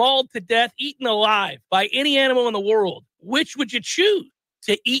mauled to death, eaten alive by any animal in the world, which would you choose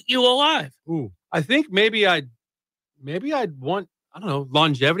to eat you alive? Ooh, I think maybe I'd want, I don't know,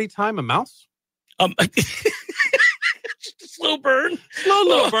 longevity time, a mouse. Just a slow burn.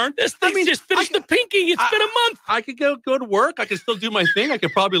 Slow burn. This thing just finished the pinking. It's been a month. I could go to work. I could still do my thing. I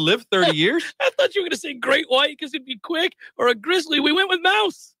could probably live 30 years. I thought you were going to say great white because it'd be quick, or a grizzly. We went with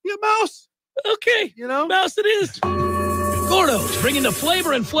mouse. Yeah, mouse. Okay. You know? Mouse it is. Gordo's, bringing the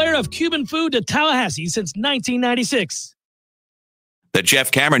flavor and flair of Cuban food to Tallahassee since 1996. The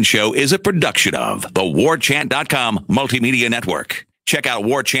Jeff Cameron Show is a production of the Warchant.com Multimedia Network. Check out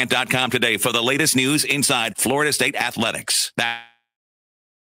Warchant.com today for the latest news inside Florida State athletics.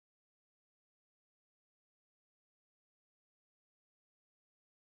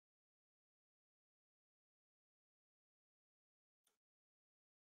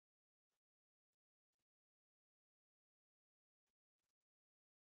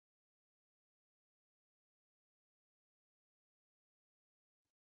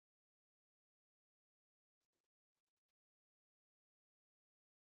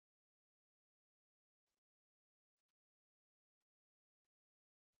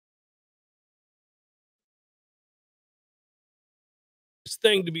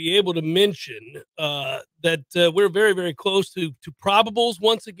 Thing to be able to mention that we're very, very close to probables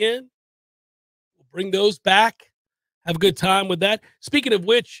once again. We'll bring those back. Have a good time with that. Speaking of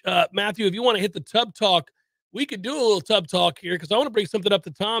which, Matthew, if you want to hit the tub talk, we could do a little tub talk here because I want to bring something up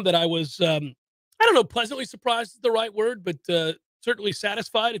to Tom that I was, I don't know, pleasantly surprised is the right word, but certainly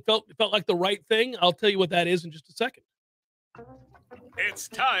satisfied. It felt like the right thing. I'll tell you what that is in just a second. It's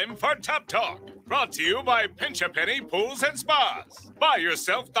time for Tub Talk, brought to you by Pinch a Penny Pools and Spas. Buy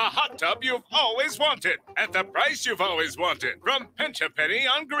yourself the hot tub you've always wanted at the price you've always wanted from Pinch a Penny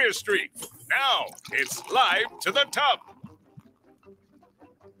on Greer Street. Now, it's live to the tub.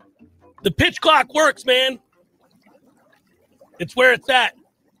 The pitch clock works, man. It's where it's at.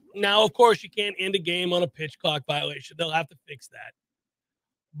 Now, of course, you can't end a game on a pitch clock violation. They'll have to fix that.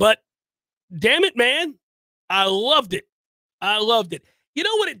 But, damn it, man, I loved it. I loved it. You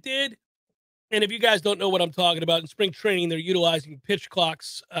know what it did? And if you guys don't know what I'm talking about, in spring training, they're utilizing pitch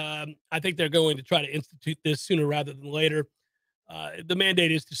clocks. I think they're going to try to institute this sooner rather than later. The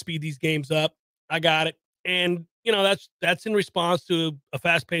mandate is to speed these games up. I got it. And, you know, that's in response to a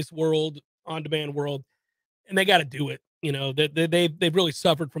fast-paced world, on-demand world. And they got to do it. You know, they've really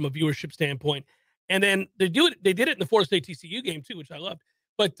suffered from a viewership standpoint. And then they did it in the Florida State TCU game, too, which I loved.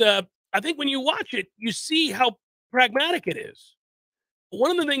 But I think when you watch it, you see how pragmatic it is.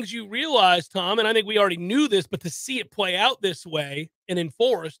 One of the things you realize, Tom, and I think we already knew this, but to see it play out this way and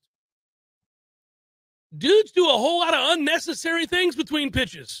enforced, dudes do a whole lot of unnecessary things between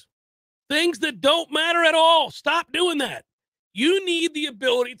pitches. Things that don't matter at all. Stop doing that. You need the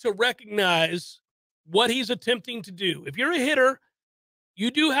ability to recognize what he's attempting to do. If you're a hitter,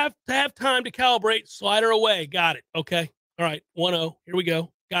 you do have to have time to calibrate, slider away. Got it. Okay. All right. 1-0. Here we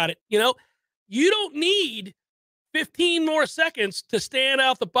go. Got it. You know, you don't need 15 more seconds to stand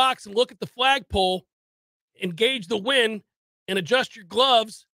out the box and look at the flagpole, engage the wind, and adjust your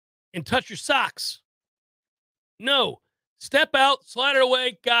gloves and touch your socks. No. Step out, slider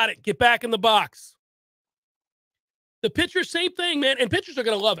away, got it. Get back in the box. The pitcher, same thing, man. And pitchers are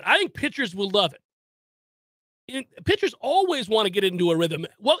going to love it. I think pitchers will love it. pitchers always want to get into a rhythm.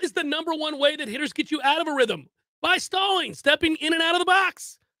 What is the number one way that hitters get you out of a rhythm? By stalling, stepping in and out of the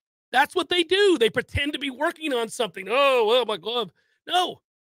box. That's what they do. They pretend to be working on something. Oh, well, my glove. No,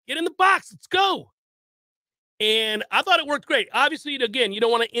 get in the box. Let's go. And I thought it worked great. Obviously, again, you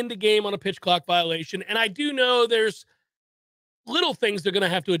don't want to end the game on a pitch clock violation. And I do know there's little things they're going to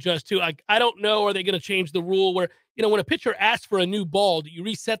have to adjust to. I don't know, are they going to change the rule where, when a pitcher asks for a new ball, do you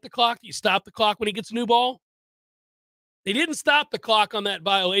reset the clock? Do you stop the clock when he gets a new ball? They didn't stop the clock on that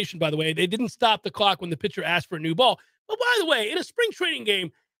violation, by the way. They didn't stop the clock when the pitcher asked for a new ball. But by the way, in a spring training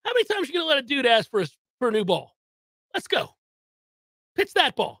game, how many times are you going to let a dude ask for a new ball? Let's go. Pitch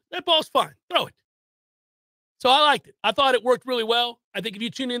that ball. That ball's fine. Throw it. So I liked it. I thought it worked really well. I think if you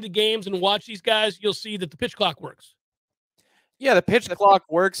tune into games and watch these guys, you'll see that the pitch clock works. Yeah, the pitch clock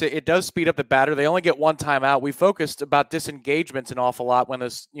works. It does speed up the batter. They only get one timeout. We focused about disengagements an awful lot when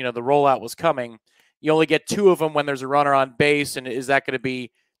this, the rollout was coming. You only get 2 of them when there's a runner on base, and is that going to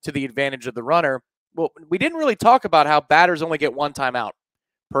be to the advantage of the runner? Well, we didn't really talk about how batters only get 1 timeout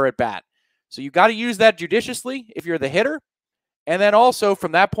per at bat. So you got to use that judiciously if you're the hitter. And then also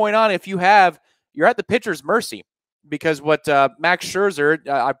from that point on, if you're at the pitcher's mercy, because what Max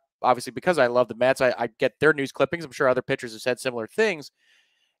Scherzer, obviously because I love the Mets, I get their news clippings. I'm sure other pitchers have said similar things.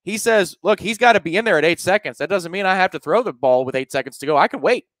 He says, look, he's got to be in there at 8 seconds. That doesn't mean I have to throw the ball with 8 seconds to go. I can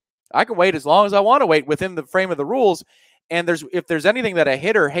wait. I can wait as long as I want to wait within the frame of the rules. And if there's anything that a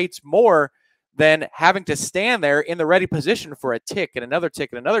hitter hates more than having to stand there in the ready position for a tick and another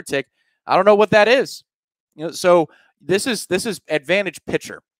tick and another tick, I don't know what that is. So this is advantage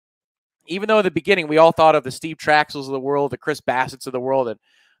pitcher. Even though in the beginning we all thought of the Steve Traxels of the world, the Chris Bassett's of the world, and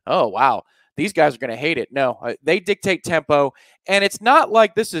oh, wow, these guys are going to hate it. No, they dictate tempo, and it's not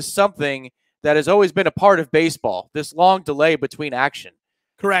like this is something that has always been a part of baseball, this long delay between action.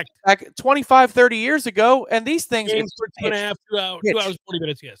 Correct. Back 25, 30 years ago, and these things... Games for 2.5, 2 hours, 40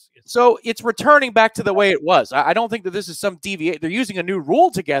 minutes, yes. So it's returning back to the way it was. I don't think that this is some deviation. They're using a new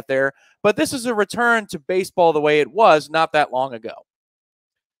rule to get there, but this is a return to baseball the way it was not that long ago.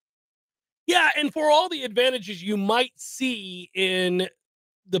 Yeah, and for all the advantages you might see in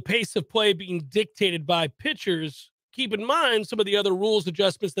the pace of play being dictated by pitchers, keep in mind some of the other rules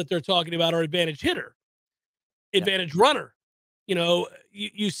adjustments that they're talking about are advantage hitter, advantage runner.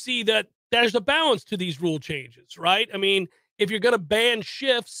 You see that there's a balance to these rule changes, right? I mean, if you're going to ban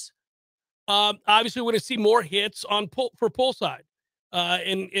shifts, obviously we're going to see more hits on for pull side,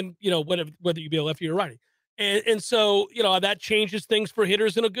 and whether you be a lefty or righty. And so, that changes things for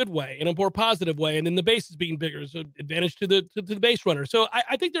hitters in a good way, in a more positive way. And then the bases being bigger is an advantage to the base runner. So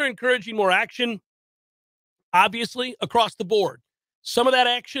I think they're encouraging more action, obviously, across the board. Some of that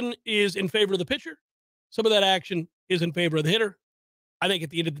action is in favor of the pitcher. Some of that action is in favor of the hitter. I think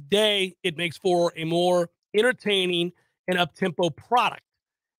at the end of the day, it makes for a more entertaining and up-tempo product.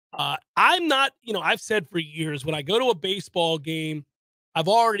 I'm not, I've said for years, when I go to a baseball game, I've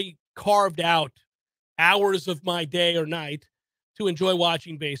already carved out hours of my day or night to enjoy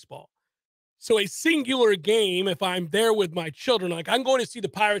watching baseball. So a singular game, if I'm there with my children, like I'm going to see the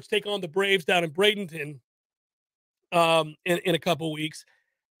Pirates take on the Braves down in Bradenton in a couple of weeks.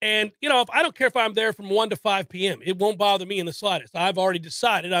 And, I don't care if I'm there from 1 to 5 p.m. It won't bother me in the slightest. I've already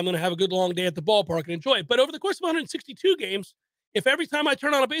decided I'm going to have a good long day at the ballpark and enjoy it. But over the course of 162 games, if every time I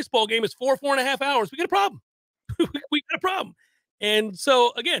turn on a baseball game it's 4.5 hours, we got a problem. We got a problem. And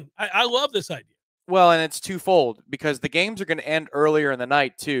so, again, I love this idea. Well, and it's twofold because the games are going to end earlier in the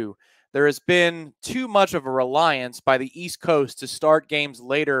night, too. There has been too much of a reliance by the East Coast to start games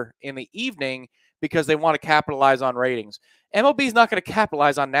later in the evening because they want to capitalize on ratings. MLB is not going to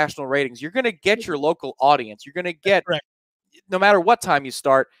capitalize on national ratings. You're going to get your local audience. You're going to get, no matter what time you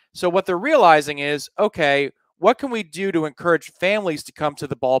start. So what they're realizing is, okay, what can we do to encourage families to come to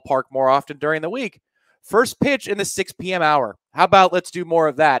the ballpark more often during the week? First pitch in the 6 p.m. hour. How about let's do more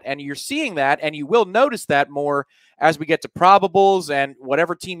of that? And you're seeing that, and you will notice that more as we get to probables and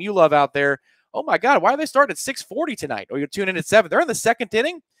whatever team you love out there. Oh, my God, why are they starting at 6:40 tonight? Or you're tuning in at 7. They're in the second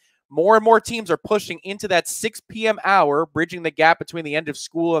inning. More and more teams are pushing into that 6 p.m. hour, bridging the gap between the end of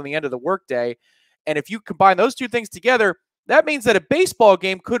school and the end of the workday. And if you combine those two things together, that means that a baseball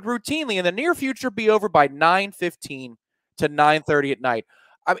game could routinely in the near future be over by 9:15 to 9:30 at night.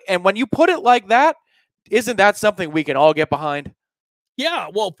 And when you put it like that, isn't that something we can all get behind? Yeah,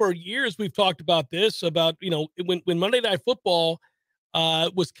 well, for years we've talked about this, about, when Monday Night Football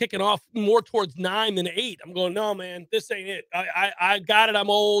was kicking off more towards 9 than 8. I'm going, no, man, this ain't it. I got it. I'm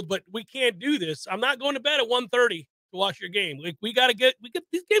old, but we can't do this. I'm not going to bed at 1:30 to watch your game. Like, these games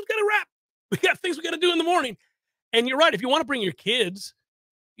got to wrap. We got things we got to do in the morning. And you're right. If you want to bring your kids,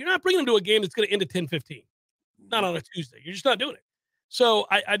 you're not bringing them to a game that's going to end at 10:15. not on a Tuesday. You're just not doing it. So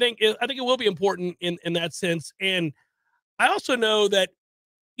I think it will be important in that sense. And I also know that,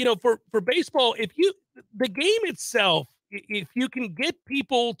 for baseball, the game itself, if you can get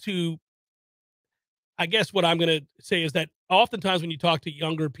people to, I guess what I'm going to say is that oftentimes when you talk to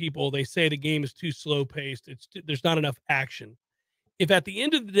younger people, they say the game is too slow paced. There's not enough action. If at the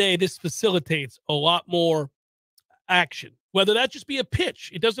end of the day, this facilitates a lot more action, whether that just be a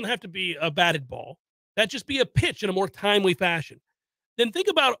pitch, it doesn't have to be a batted ball, that just be a pitch in a more timely fashion, then think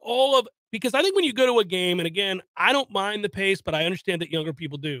about because I think when you go to a game, and again, I don't mind the pace, but I understand that younger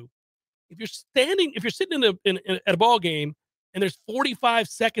people do. If you're sitting at a ball game and there's 45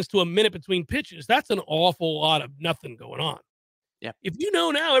 seconds to a minute between pitches, that's an awful lot of nothing going on. Yeah. If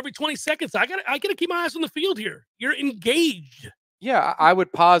now every 20 seconds, I gotta keep my eyes on the field here. You're engaged. Yeah, I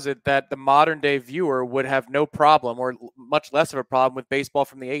would posit that the modern day viewer would have no problem, or much less of a problem, with baseball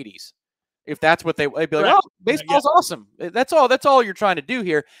from the 80s. If that's what they'd be like, oh, baseball's awesome. That's all you're trying to do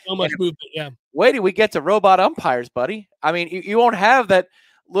here. So much movement, yeah. Wait till we get to robot umpires, buddy. I mean, you won't have that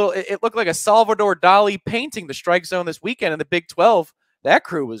it looked like a Salvador Dali painting the strike zone this weekend in the Big 12. That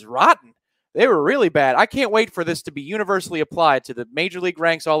crew was rotten. They were really bad. I can't wait for this to be universally applied to the major league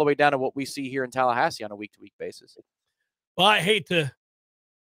ranks all the way down to what we see here in Tallahassee on a week-to-week basis. Well, I hate to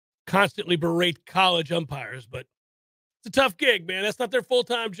constantly berate college umpires, but it's a tough gig, man. That's not their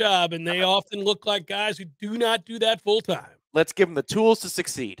full-time job, and they often look like guys who do not do that full-time. Let's give them the tools to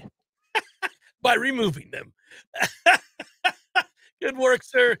succeed. By removing them. Good work,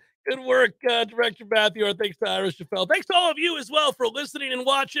 sir. Good work, Director Matthew. Our thanks to Ira Chappelle. Thanks to all of you as well for listening and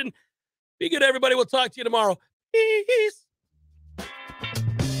watching. Be good, everybody. We'll talk to you tomorrow. Peace.